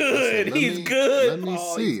 You good. He's good. Let me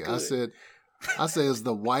see. I said, is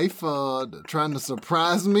the wife trying to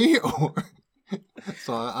surprise me or?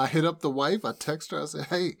 So I hit up the wife. I text her. I said,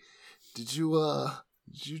 "Hey, did you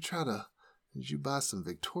buy some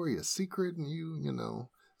Victoria's Secret and you know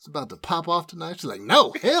it's about to pop off tonight?" She's like,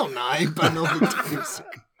 "No, hell no, I ain't buy no Victoria's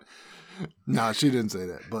Secret." No, she didn't say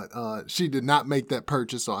that, but she did not make that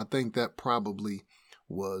purchase. So I think that probably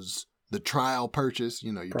was the trial purchase.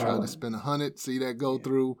 You know, you try to spend $100, see that go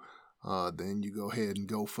through, then you go ahead and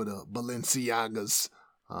go for the Balenciagas.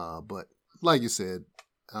 But like you said,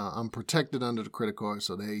 I'm protected under the credit card,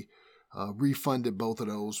 so they refunded both of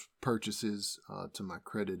those purchases to my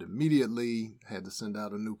credit immediately. Had to send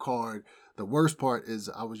out a new card. The worst part is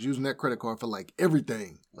I was using that credit card for like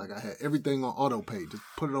everything. Like I had everything on auto pay. Just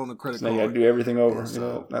put it on the credit card. You gotta do everything over.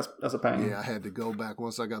 So, that's a pain. Yeah, I had to go back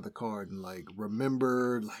once I got the card and like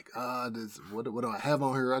remember like this what do I have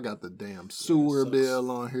on here? I got the damn sewer bill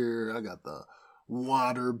on here. I got the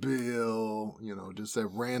water bill. You know, just that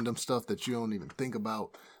random stuff that you don't even think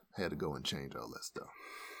about. I had to go and change all that stuff.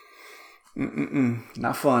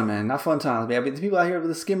 Not fun, man. Not fun times, man. I mean, the people out here with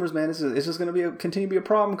the skimmers, man, it's just going to continue to be a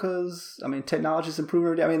problem because, I mean, technology is improving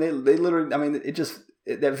every day. I mean, they literally, I mean,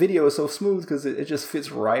 that video is so smooth because it just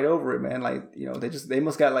fits right over it, man. Like, you know, they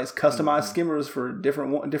must got like customized skimmers for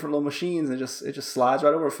different little machines and it just slides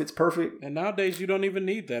right over. It fits perfect. And nowadays you don't even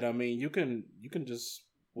need that. I mean, you can just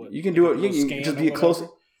you can do it. You can just be close.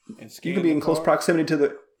 You can be in close proximity to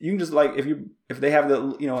the. You can just like if they have the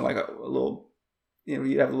like a little. You know,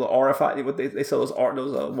 you have a little RFID. What they sell those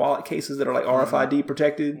wallet cases that are like RFID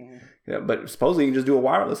protected. Mm-hmm. Yeah, but supposedly you can just do it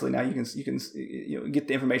wirelessly now. You can get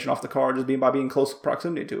the information off the card just by being close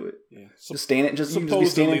proximity to it. Yeah, just you can just be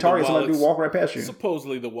standing in Target, somebody walk right past you.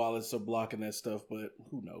 Supposedly the wallets are blocking that stuff, but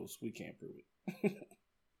who knows? We can't prove it.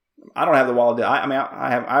 I don't have the wallet. I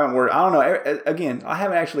haven't worried. I don't know. Again, I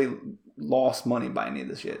haven't actually lost money by any of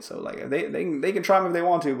this shit. So like they can try me if they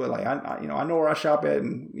want to, but like I know where I shop at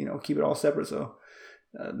and keep it all separate. So.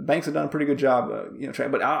 The banks have done a pretty good job,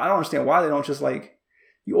 but I don't understand why they don't just like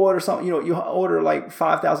you order something, you order like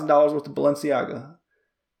 $5,000 worth of Balenciaga,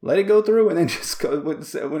 let it go through, and then just go when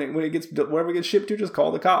it gets wherever it gets shipped to, just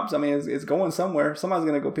call the cops. I mean, it's going somewhere. Somebody's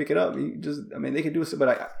gonna go pick it up. They could do it,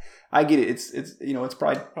 but I get it. It's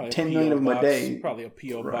probably 10 million of them a day. Probably a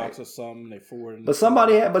PO box or something. They forward. But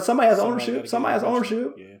somebody has ownership. Somebody has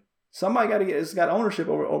ownership. Yeah. Somebody got ownership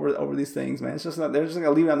over these things, man. It's just not, they're just gonna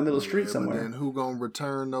leave it out in the middle of the street somewhere. And who gonna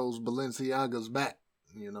return those Balenciagas back?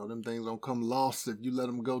 Them things don't come lost if you let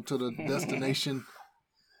them go to the destination.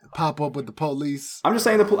 Pop up with the police. I'm just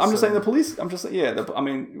saying the police. I'm just saying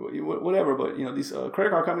whatever. But these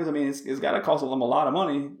credit card companies. I mean, it's got to cost them a lot of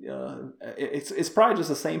money. It's probably just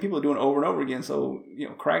the same people doing it over and over again. So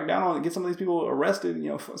crack down on it, get some of these people arrested.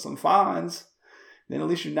 For some fines. Then at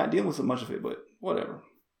least you're not dealing with so much of it. But whatever.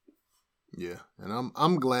 Yeah, and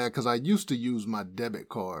I'm glad because I used to use my debit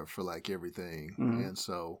card for like everything, and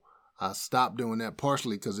so I stopped doing that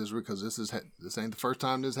partially because this ain't the first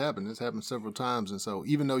time this happened. This happened several times, and so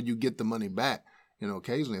even though you get the money back,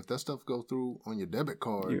 occasionally if that stuff goes through on your debit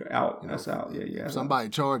card, you're out. That's out. Yeah. If somebody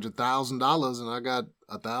charged $1,000 and I got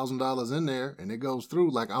 $1,000 in there, and it goes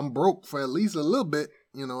through, like I'm broke for at least a little bit,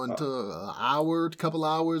 until an hour, couple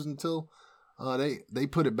hours until they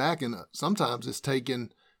put it back, and sometimes it's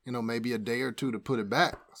taken. Maybe a day or two to put it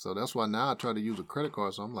back. So that's why now I try to use a credit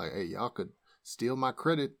card. So I'm like, hey, y'all could steal my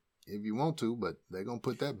credit if you want to, but they're going to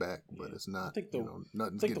put that back. But it's not, I think the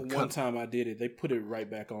one time I did it, they put it right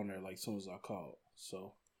back on there like as soon as I called.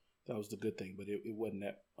 So that was the good thing. But it wasn't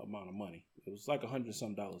that amount of money. It was like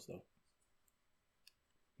 $100-some though.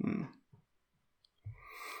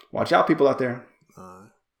 Watch out, people out there.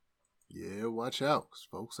 Yeah, watch out. 'Cause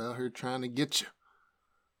folks out here trying to get you.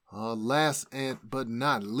 Last but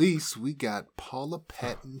not least, we got Paula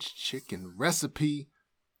Patton's chicken recipe.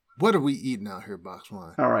 What are we eating out here, Box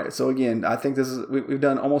One? All right. So again, I think we've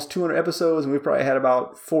done almost 200 episodes, and we've probably had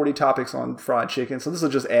about 40 topics on fried chicken. So this will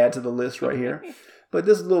just add to the list right here. But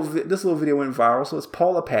this little video went viral. So it's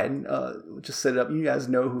Paula Patton. Just set it up. You guys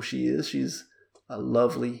know who she is. She's a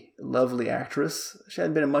lovely, lovely actress. She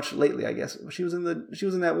hadn't been in much lately, I guess. She was in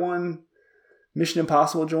that one Mission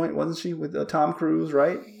Impossible joint, wasn't she, with Tom Cruise,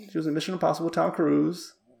 right? She was in Mission Impossible with Tom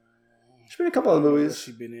Cruise. She's been in a couple other movies.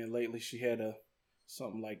 She's been in lately. She had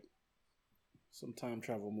something like some time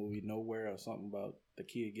travel movie, Nowhere, or something about the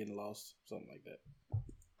kid getting lost, something like that.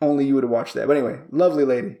 Only you would have watched that. But anyway, lovely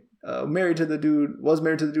lady. Was married to the dude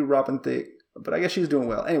Robin Thicke. But I guess she's doing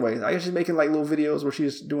well. Anyway, I guess she's making like little videos where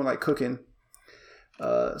she's doing like cooking.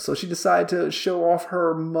 So she decided to show off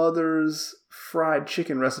her mother's fried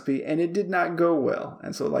chicken recipe, and it did not go well.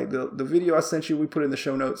 And so like the video I sent you, we put in the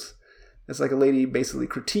show notes. It's like a lady basically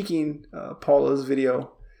critiquing Paula's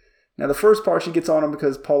video. Now the first part, she gets on him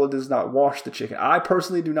because Paula does not wash the chicken. I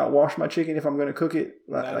personally do not wash my chicken if I'm going to cook it.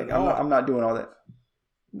 Like I'm not doing all that.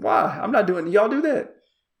 Why? I'm not doing. Y'all do that?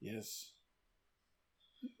 Yes.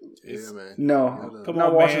 Yeah, man. No, Come not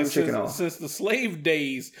on, washing man. the chicken off. Since the slave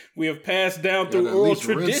days, we have passed down through at oral least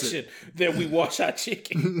rinse tradition that we wash our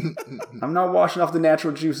chicken. I'm not washing off the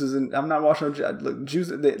natural juices, and I'm not washing look,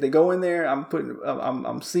 juice. They go in there.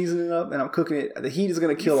 I'm seasoning it up, and I'm cooking it. The heat is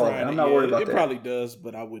going to kill all that. I'm not worried about that. It probably does,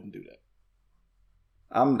 but I wouldn't do that.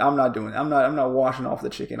 I'm not doing it. I'm not washing off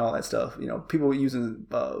the chicken, all that stuff. You know, people using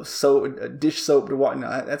soap, dish soap to wash.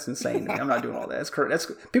 No, that's insane to me. I'm not doing all that.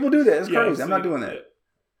 That's people do that. It's crazy. I'm not doing that.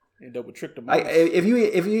 End up with trick the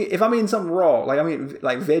if I'm eating something raw, like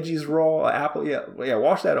veggies raw, apple,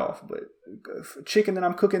 wash that off. But chicken that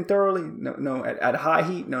I'm cooking thoroughly, no, at high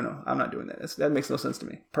heat, no, I'm not doing that. That makes no sense to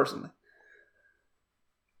me personally.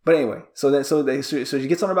 But anyway, so she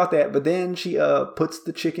gets on about that, but then she puts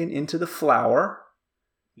the chicken into the flour.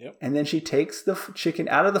 Yep. And then she takes the chicken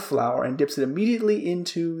out of the flour and dips it immediately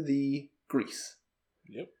into the grease.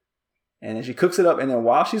 Yep. And then she cooks it up, and then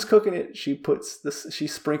while she's cooking it, she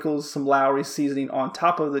sprinkles some Lowry seasoning on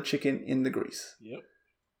top of the chicken in the grease. Yep.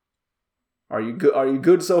 Are you good? Are you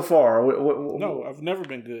good so far? No, I've never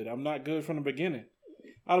been good. I'm not good from the beginning.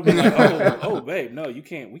 I'd be like, oh, babe, no, you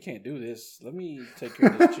can't. We can't do this. Let me take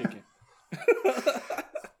care of this chicken.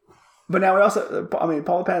 But now we also,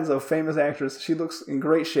 Paula Patton's a famous actress. She looks in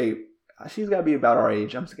great shape. She's got to be about our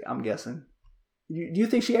age, I'm guessing. Do you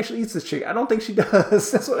think she actually eats this chicken? I don't think she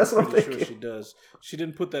does. That's what I'm thinking. Sure she does. She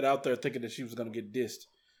didn't put that out there thinking that she was going to get dissed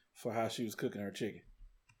for how she was cooking her chicken.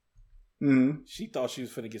 Mm-hmm. She thought she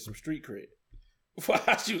was finna get some street cred for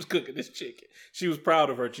how she was cooking this chicken. She was proud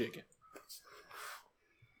of her chicken.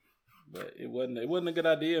 But it wasn't a good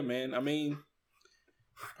idea, man. I mean,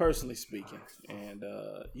 personally speaking, and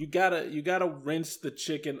you gotta rinse the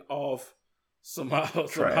chicken off some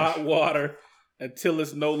hot water until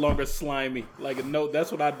it's no longer slimy.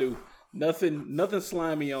 That's what I do. Nothing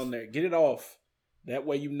slimy on there. Get it off. That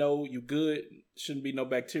way you know you good. Shouldn't be no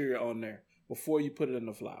bacteria on there before you put it in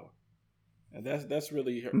the flour. And that's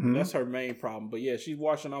really her, that's her main problem. But yeah, she's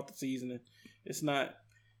washing off the seasoning.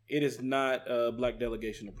 It is not Black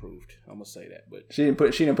Delegation approved. I'm gonna say that, but she didn't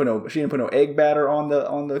put no egg batter on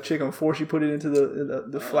the chicken before she put it into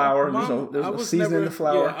the flour. Mom, there's no seasoning in the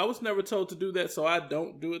flour. Yeah, I was never told to do that, so I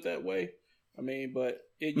don't do it that way. I mean, but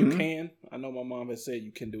you can. I know my mom has said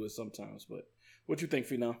you can do it sometimes, but what you think,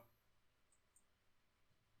 Phenom?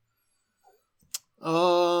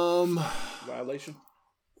 Violation?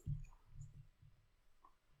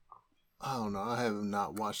 I don't know. I have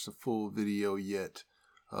not watched the full video yet.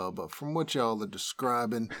 But from what y'all are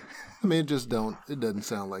describing, I mean, it doesn't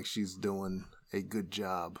sound like she's doing a good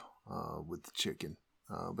job with the chicken.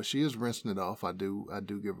 But she is rinsing it off. I do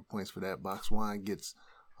give her points for that. Box Wine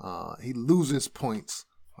he loses points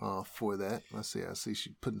for that. Let's see. I see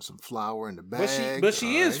she's putting some flour in the bag. But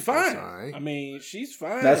she is fine. All right. I mean, she's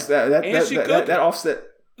fine. That offset.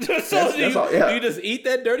 So you just eat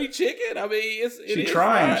that dirty chicken? I mean, She's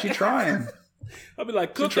trying. I'll be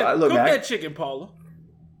like, cook that chicken, Paula.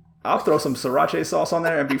 I'll throw some sriracha sauce on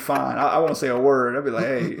there and be fine. I won't say a word. I'll be like,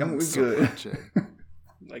 hey, we good.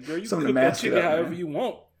 Like, girl, you can cook that chicken however you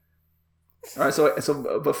want. All right,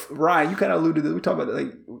 but Ryan, you kind of alluded to this. We talked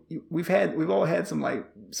about we've all had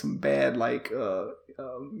some bad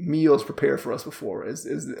meals prepared for us before.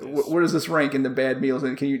 Where does this rank in the bad meals?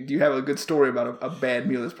 And do you have a good story about a bad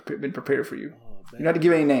meal that's been prepared for you? You don't have to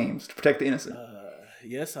give any names to protect the innocent.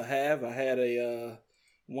 Yes, I have. I had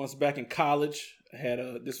once back in college. I had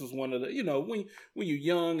this was one of the, when you're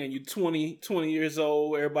young and you're 20 years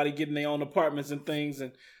old, everybody getting their own apartments and things,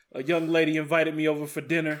 and a young lady invited me over for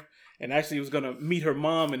dinner, and actually was gonna meet her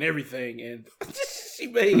mom and everything, and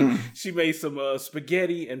she made some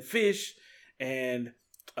spaghetti and fish, and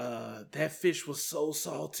that fish was so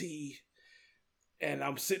salty, and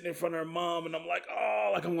I'm sitting in front of her mom, and I'm like,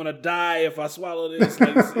 oh, like I'm gonna die if I swallow this,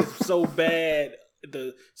 like it's so bad.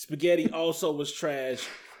 The spaghetti also was trash.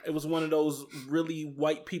 It was one of those really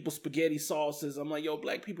white people spaghetti sauces. I'm like, yo,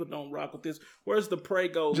 black people don't rock with this. Where's the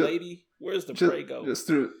Prego, lady? Where's the Prego? Just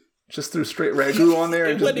threw straight ragu on there.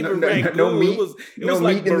 It wasn't even ragu. No meat. It was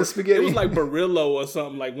like meat in the spaghetti. It was like Barillo or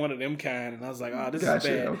something, like one of them kind. And I was like, this is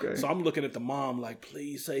bad. Okay. So I'm looking at the mom like,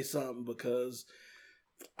 please say something because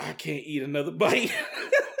I can't eat another bite.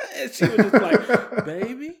 And she was just like,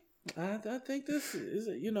 baby, I think this is,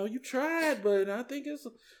 you tried, but I think it's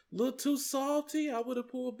a little too salty. I would have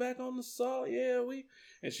pulled back on the salt. Yeah,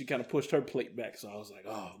 and she kind of pushed her plate back. So I was like,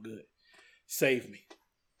 oh, good. Save me.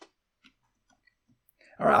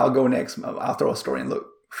 All right, I'll go next. I'll throw a story in. Look,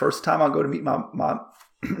 first time I go to meet my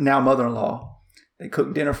now mother-in-law, they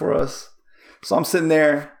cooked dinner for us. So I'm sitting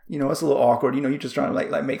there, it's a little awkward. You're just trying to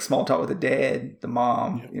like make small talk with the dad, the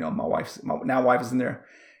mom. Yeah. My wife is in there.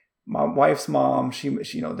 My wife's mom, she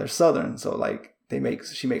they're Southern, so like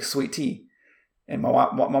she makes sweet tea. And my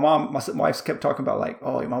wife kept talking about like,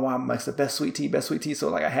 oh, my mom makes the best sweet tea. So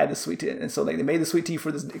like I had this sweet tea, and so like they made the sweet tea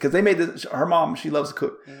for this because they made this. Her mom, she loves to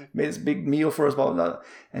cook, made this big meal for us, blah, blah, blah.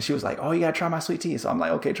 And she was like, oh, you gotta try my sweet tea. So I'm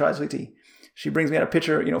like, okay, try sweet tea. She brings me out a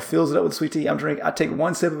pitcher, fills it up with sweet tea. I'm drinking. I take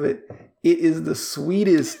one sip of it. It is the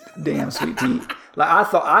sweetest damn sweet tea. Like I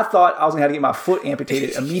thought I was gonna have to get my foot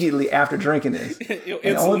amputated immediately after drinking this. Your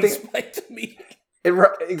insulin spiked me.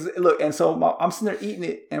 Look, and so I'm sitting there eating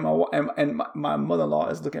it, and my mother-in-law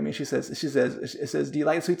is looking at me. She says, "Do you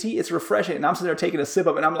like sweet tea? It's refreshing." And I'm sitting there taking a sip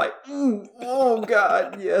of it, and I'm like, "Oh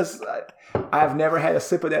God, yes." I've never had a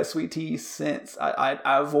sip of that sweet tea since. I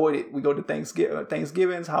avoid it. We go to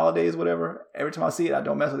Thanksgivings, holidays, whatever. Every time I see it, I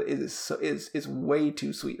don't mess with it. It's way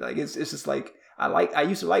too sweet. Like it's just like I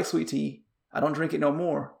used to like sweet tea. I don't drink it no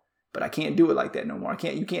more. But I can't do it like that no more. I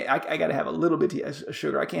got to have a little bit of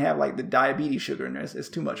sugar. I can't have like the diabetes sugar in there. It's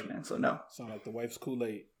too much, man. So no. Sound like the wife's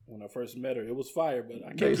Kool-Aid. When I first met her, it was fire, but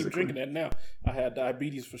I can't keep drinking that now. I had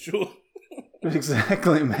diabetes for sure.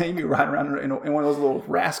 Exactly, man. You be riding around in one of those little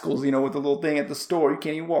rascals, with the little thing at the store. You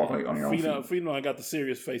can't even walk on your own feet. Frino, I got the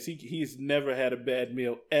serious face. He's never had a bad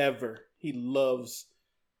meal, ever. He loves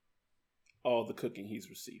all the cooking he's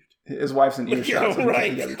received. His wife's in earshot, so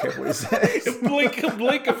right. You gotta be careful what he says.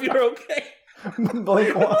 Blink if you're okay.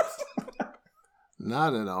 Blink once.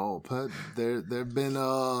 Not at all, but there've been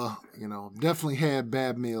definitely had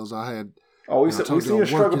bad meals. I had. Oh, we've seen your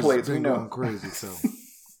struggle plates. We know. Going crazy, so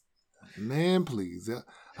man, please.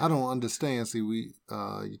 I don't understand. See,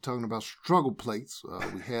 you're talking about struggle plates.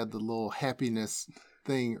 We had the little happiness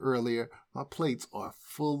thing earlier. My plates are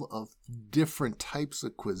full of different types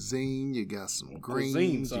of cuisine. You got some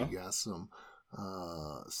greens, you got some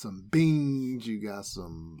beans, you got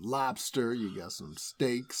some lobster, you got some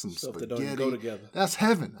steak, some stuff spaghetti. That don't even go together. That's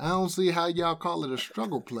heaven. I don't see how y'all call it a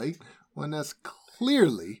struggle plate when that's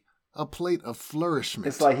clearly a plate of flourishment.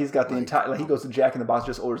 It's like he's got the entire. Like he goes to Jack in the Box,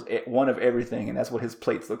 just orders one of everything, and that's what his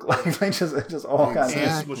plates look like. Like just all kinds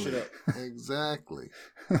of smush it up. Exactly.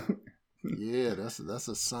 Yeah, that's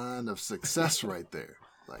a sign of success right there.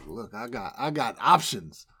 Like, look, I got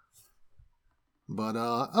options. But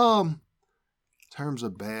in terms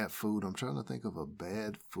of bad food, I'm trying to think of a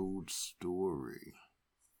bad food story.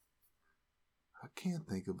 I can't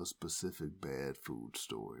think of a specific bad food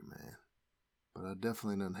story, man. But I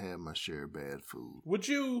definitely done had my share of bad food. Would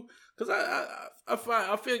you? Because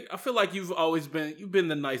I feel like you've been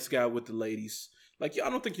the nice guy with the ladies. Like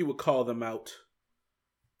I don't think you would call them out.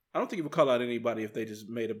 I don't think you would call out anybody if they just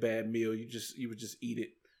made a bad meal. You would just eat it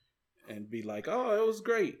and be like, "Oh, it was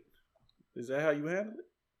great." Is that how you handle it,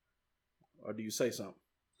 or do you say something?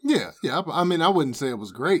 Yeah. I mean, I wouldn't say it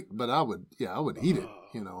was great, but I would eat it.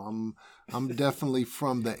 I'm definitely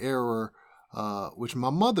from the era, which my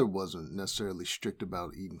mother wasn't necessarily strict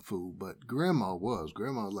about eating food, but Grandma was.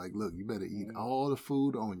 Grandma was like, "Look, you better eat all the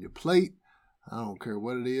food on your plate. I don't care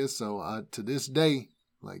what it is." So to this day,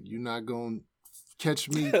 like, you're not gonna catch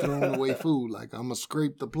me throwing away food. Like, I'm going to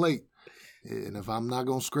scrape the plate. And if I'm not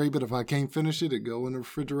going to scrape it, if I can't finish it go in the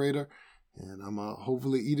refrigerator. And I'm going to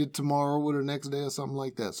hopefully eat it tomorrow or the next day or something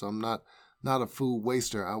like that. So I'm not a food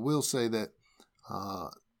waster. I will say that,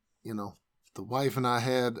 the wife and I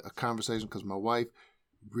had a conversation because my wife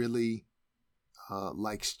really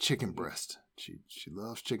likes chicken breast. She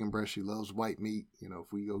loves chicken breast. She loves white meat.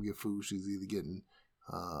 If we go get food, she's either getting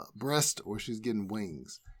breast or she's getting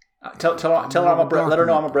wings. Tell her let her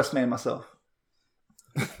know I'm a breast man myself.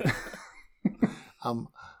 I'm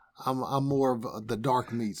more of the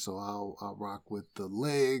dark meat, so I'll rock with the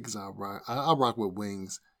legs. I'll rock with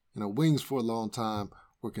wings. Wings for a long time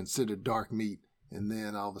were considered dark meat, and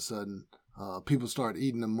then all of a sudden, people started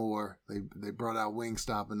eating them more. They brought out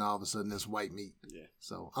Wingstop, and all of a sudden, it's white meat. Yeah.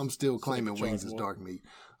 So I'm still claiming wings as dark meat.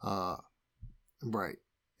 Right.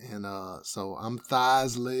 And so I'm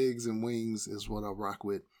thighs, legs, and wings is what I rock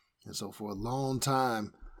with. And so for a long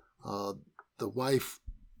time, the wife,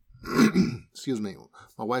 excuse me,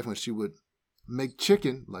 my wife, when she would make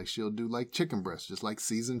chicken, like she'll do like chicken breast, just like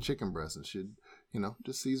seasoned chicken breast, and she'd,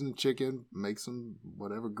 just season the chicken, make some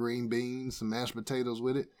whatever green beans, some mashed potatoes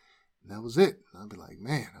with it, and that was it. And I'd be like,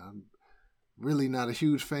 man, really not a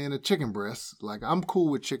huge fan of chicken breasts. Like, I'm cool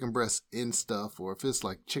with chicken breasts in stuff, or if it's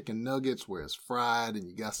like chicken nuggets where it's fried and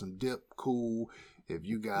you got some dip, cool. If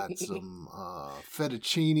you got some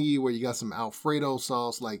fettuccine where you got some Alfredo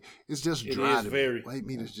sauce, like, it's just dry to me. White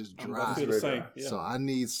meat is just dry. The same. Yeah. So I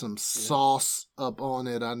need some sauce up on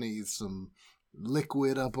it. I need some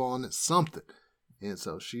liquid up on it, something. And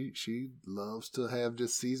so she loves to have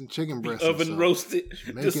just seasoned chicken breast. Oven roasted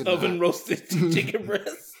chicken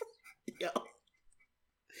breast. Yo.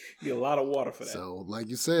 Get a lot of water for that. So, like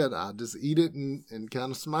you said, I just eat it and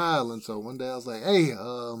kind of smile. And so one day I was like, hey,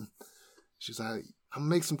 she's like, I'm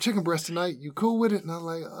gonna make some chicken breast tonight. You cool with it? And I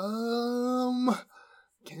was like,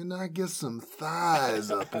 can I get some thighs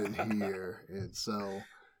up in here? And so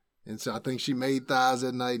I think she made thighs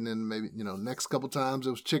that night, and then maybe, next couple times it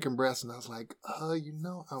was chicken breast, and I was like,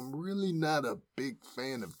 I'm really not a big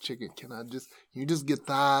fan of chicken. Can you just get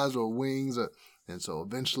thighs or wings? And so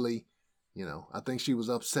eventually, I think she was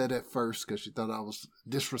upset at first because she thought I was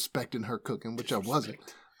disrespecting her cooking, which I wasn't.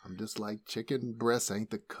 I'm just like, chicken breast ain't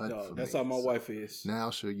the cut for me. That's how my wife is. Now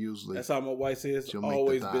she'll usually. That's how my wife is.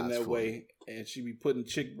 Always been that way. And she be putting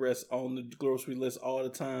chicken breast on the grocery list all the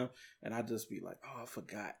time. And I just be like, I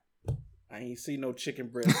forgot. I ain't see no chicken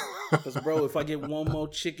breast. Because, bro, if I get one more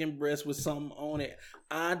chicken breast with something on it,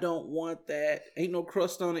 I don't want that. Ain't no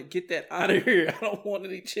crust on it. Get that out of here. I don't want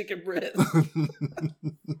any chicken breast.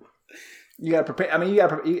 You gotta prepare. I mean,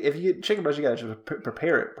 if you get chicken breast, you gotta just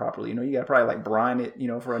prepare it properly. You gotta probably like brine it,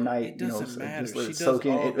 for a night. It doesn't matter. Just let it soak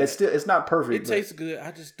in. It's not perfect. It tastes good.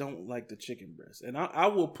 I just don't like the chicken breast, and I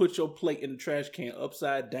will put your plate in the trash can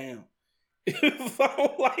upside down if I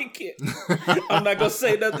don't like it. I'm not gonna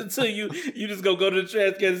say nothing to you. You just go to the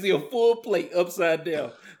trash can and see a full plate upside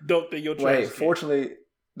down dumped in your trash can. Fortunately,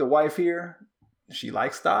 the wife here, she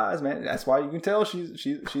likes thighs, man. That's why you can tell she's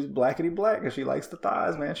blackety black, because she likes the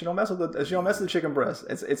thighs, man. She don't mess with the chicken breast.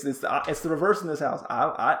 It's the reverse in this house.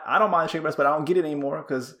 I don't mind the chicken breast, but I don't get it anymore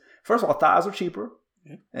because, first of all, thighs are cheaper,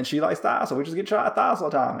 and she likes thighs, so we just get thighs all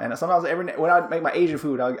the time. And sometimes when I make my Asian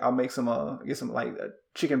food, I'll make get some like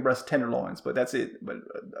chicken breast tenderloins, but that's it. But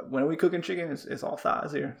when we cooking chicken, it's all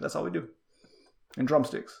thighs here. That's all we do, and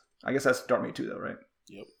drumsticks. I guess that's dark meat too, though, right?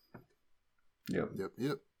 Yep.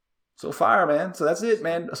 So fire, man. So that's it,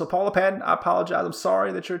 man. So Paula Patton, I apologize. I'm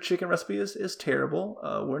sorry that your chicken recipe is terrible.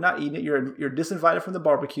 We're not eating it. You're disinvited from the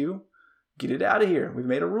barbecue. Get it out of here. We've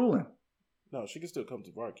made a ruling. No, she can still come to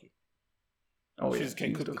the barbecue. Oh, she just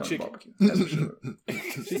can't cook the chicken. That's for sure.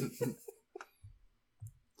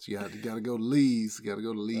 She got to go to Lee's. Got to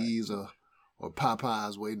go to Lee's or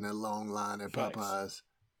Popeyes, waiting that long line at Popeyes.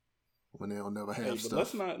 When they don't never have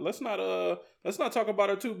stuff. Let's not talk about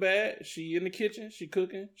her too bad. She in the kitchen, she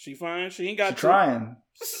cooking, she fine. She ain't got she trying.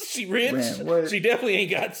 She rich. Man, she definitely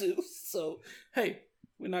ain't got to. So hey,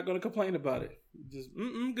 we're not gonna complain about it. Just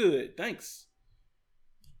good. Thanks.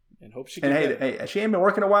 And hope she. And hey, she ain't been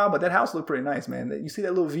working a while, but that house looked pretty nice, man. You see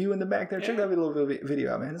that little view in the back there? Check that little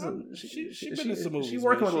video out, man. She been in some movies. She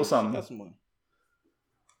working with a little something. She got some money.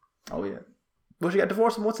 Oh yeah. Well, she got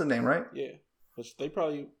divorced from what's the name, right? Yeah. But they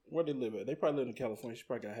probably, where they live at? They probably live in California. She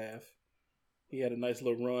probably got half. He had a nice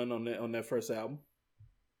little run on that first album.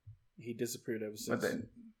 He disappeared ever since. But then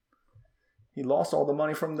he lost all the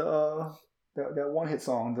money from that one hit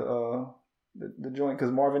song, the joint, because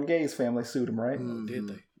Marvin Gaye's family sued him, right? Oh, did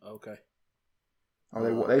they? Okay.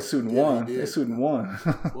 Oh, they sued and won. They sued and won.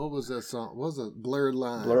 What was that song? What was it? Blurred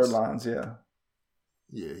Lines. Blurred Lines, yeah.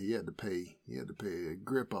 Yeah, he had to pay a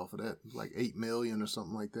grip off of that, like $8 million or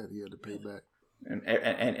something like that. He had to pay back,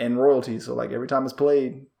 and royalties. So like every time it's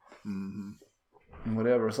played,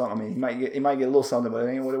 whatever, something. I mean, he might get a little something, but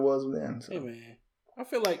it ain't what it was then. So. Hey man, I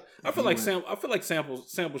feel like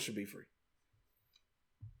samples should be free.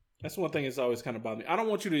 That's one thing that's always kind of bothered me. I don't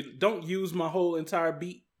want you to don't use my whole entire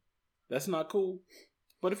beat. That's not cool.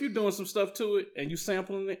 But if you're doing some stuff to it and you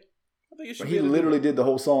sampling it, I think it should. But he literally did the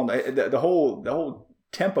whole song. The whole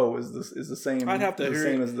tempo is the same. I'd have to hear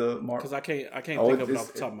same it as the mark, because I can't think of it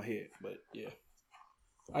off the top of my head. But yeah,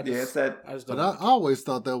 it's that. But I always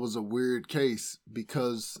thought that was a weird case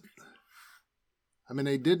because, I mean,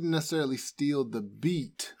 they didn't necessarily steal the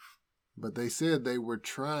beat, but they said they were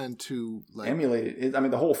trying to like emulate it. I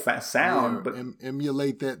mean, the whole sound, but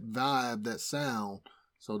emulate that vibe, that sound.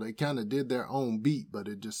 So they kind of did their own beat, but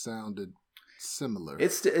it just sounded similar.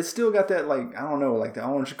 It's still got that, like, I don't know, like the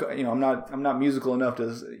orange. I'm not musical enough to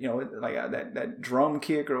like that drum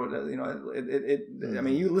kick or I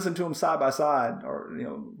mean, you listen to them side by side or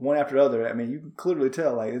one after the other. I mean, you can clearly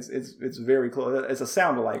tell like it's very close. It's a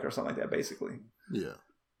sound alike or something like that, basically. Yeah.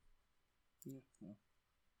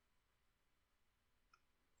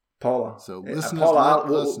 Paula. So Hey, listeners, Paula,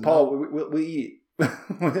 let us Paula, we'll eat it.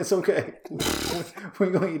 It's okay.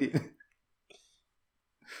 We're going to eat it.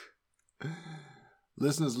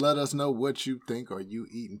 Listeners, let us know what you think. Are you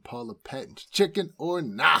eating Paula Patton's chicken or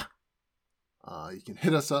nah? You can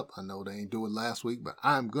hit us up. I know they ain't do it last week, but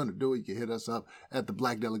I'm going to do it. You can hit us up at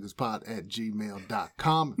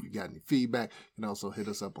theblackdelegatespod@gmail.com. If you got any feedback, you can also hit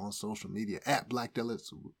us up on social media at Black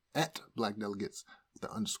Delegates,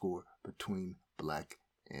 _, between Black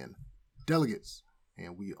and Delegates.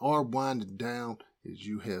 And we are winding down, as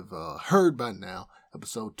you have heard by now.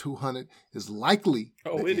 Episode 200 is likely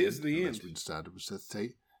it is the unless end. we decide to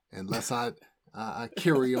resuscitate. Unless I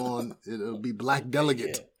carry on, it'll be Black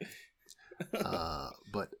Delegate.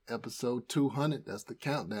 But episode 200, that's the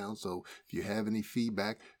countdown. So if you have any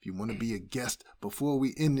feedback, if you want to be a guest before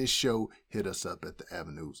we end this show, hit us up at the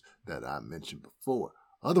avenues that I mentioned before.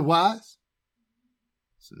 Otherwise,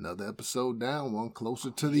 it's another episode down, one closer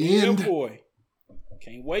to the end. Yeah, boy.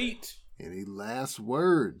 Can't wait. Any last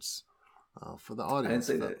words for the audience?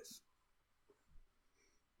 I didn't say that.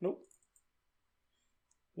 Nope.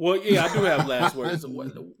 Well, yeah, I do have last words.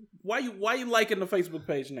 Why you liking the Facebook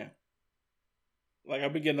page now? Like,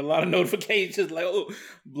 I've been getting a lot of notifications like, oh,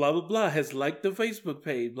 blah, blah, blah has liked the Facebook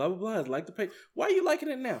page. Blah, blah, blah has liked the page. Why are you liking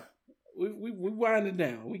it now? We winding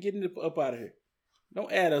down. We getting it up out of here.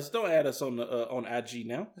 Don't add us on IG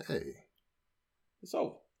now. Hey. It's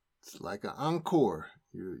over. It's like an encore.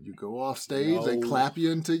 You go off stage, they clap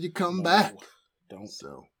you until you come back. Don't.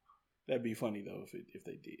 So That'd be funny, though, if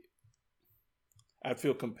they did. I'd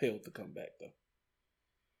feel compelled to come back, though.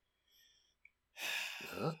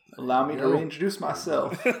 Allow me to reintroduce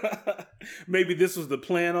myself. Maybe this was the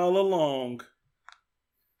plan all along.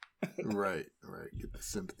 Right. Get the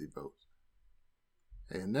sympathy votes.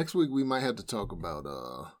 And next week we might have to talk about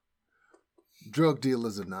Drug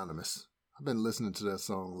Dealers Anonymous. I've been listening to that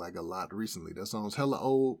song like a lot recently. That song's hella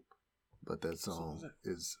old, but that song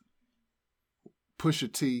is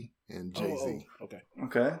Pusha T and Jay-Z.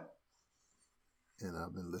 Okay. And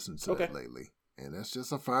I've been listening to that lately. And that's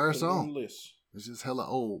just a fire song. It's just hella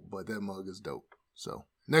old, but that mug is dope. So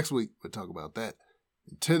next week we'll talk about that.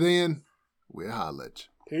 Until then, we'll holler at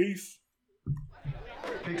you. Peace.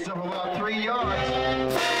 Picks up about 3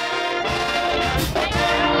 yards.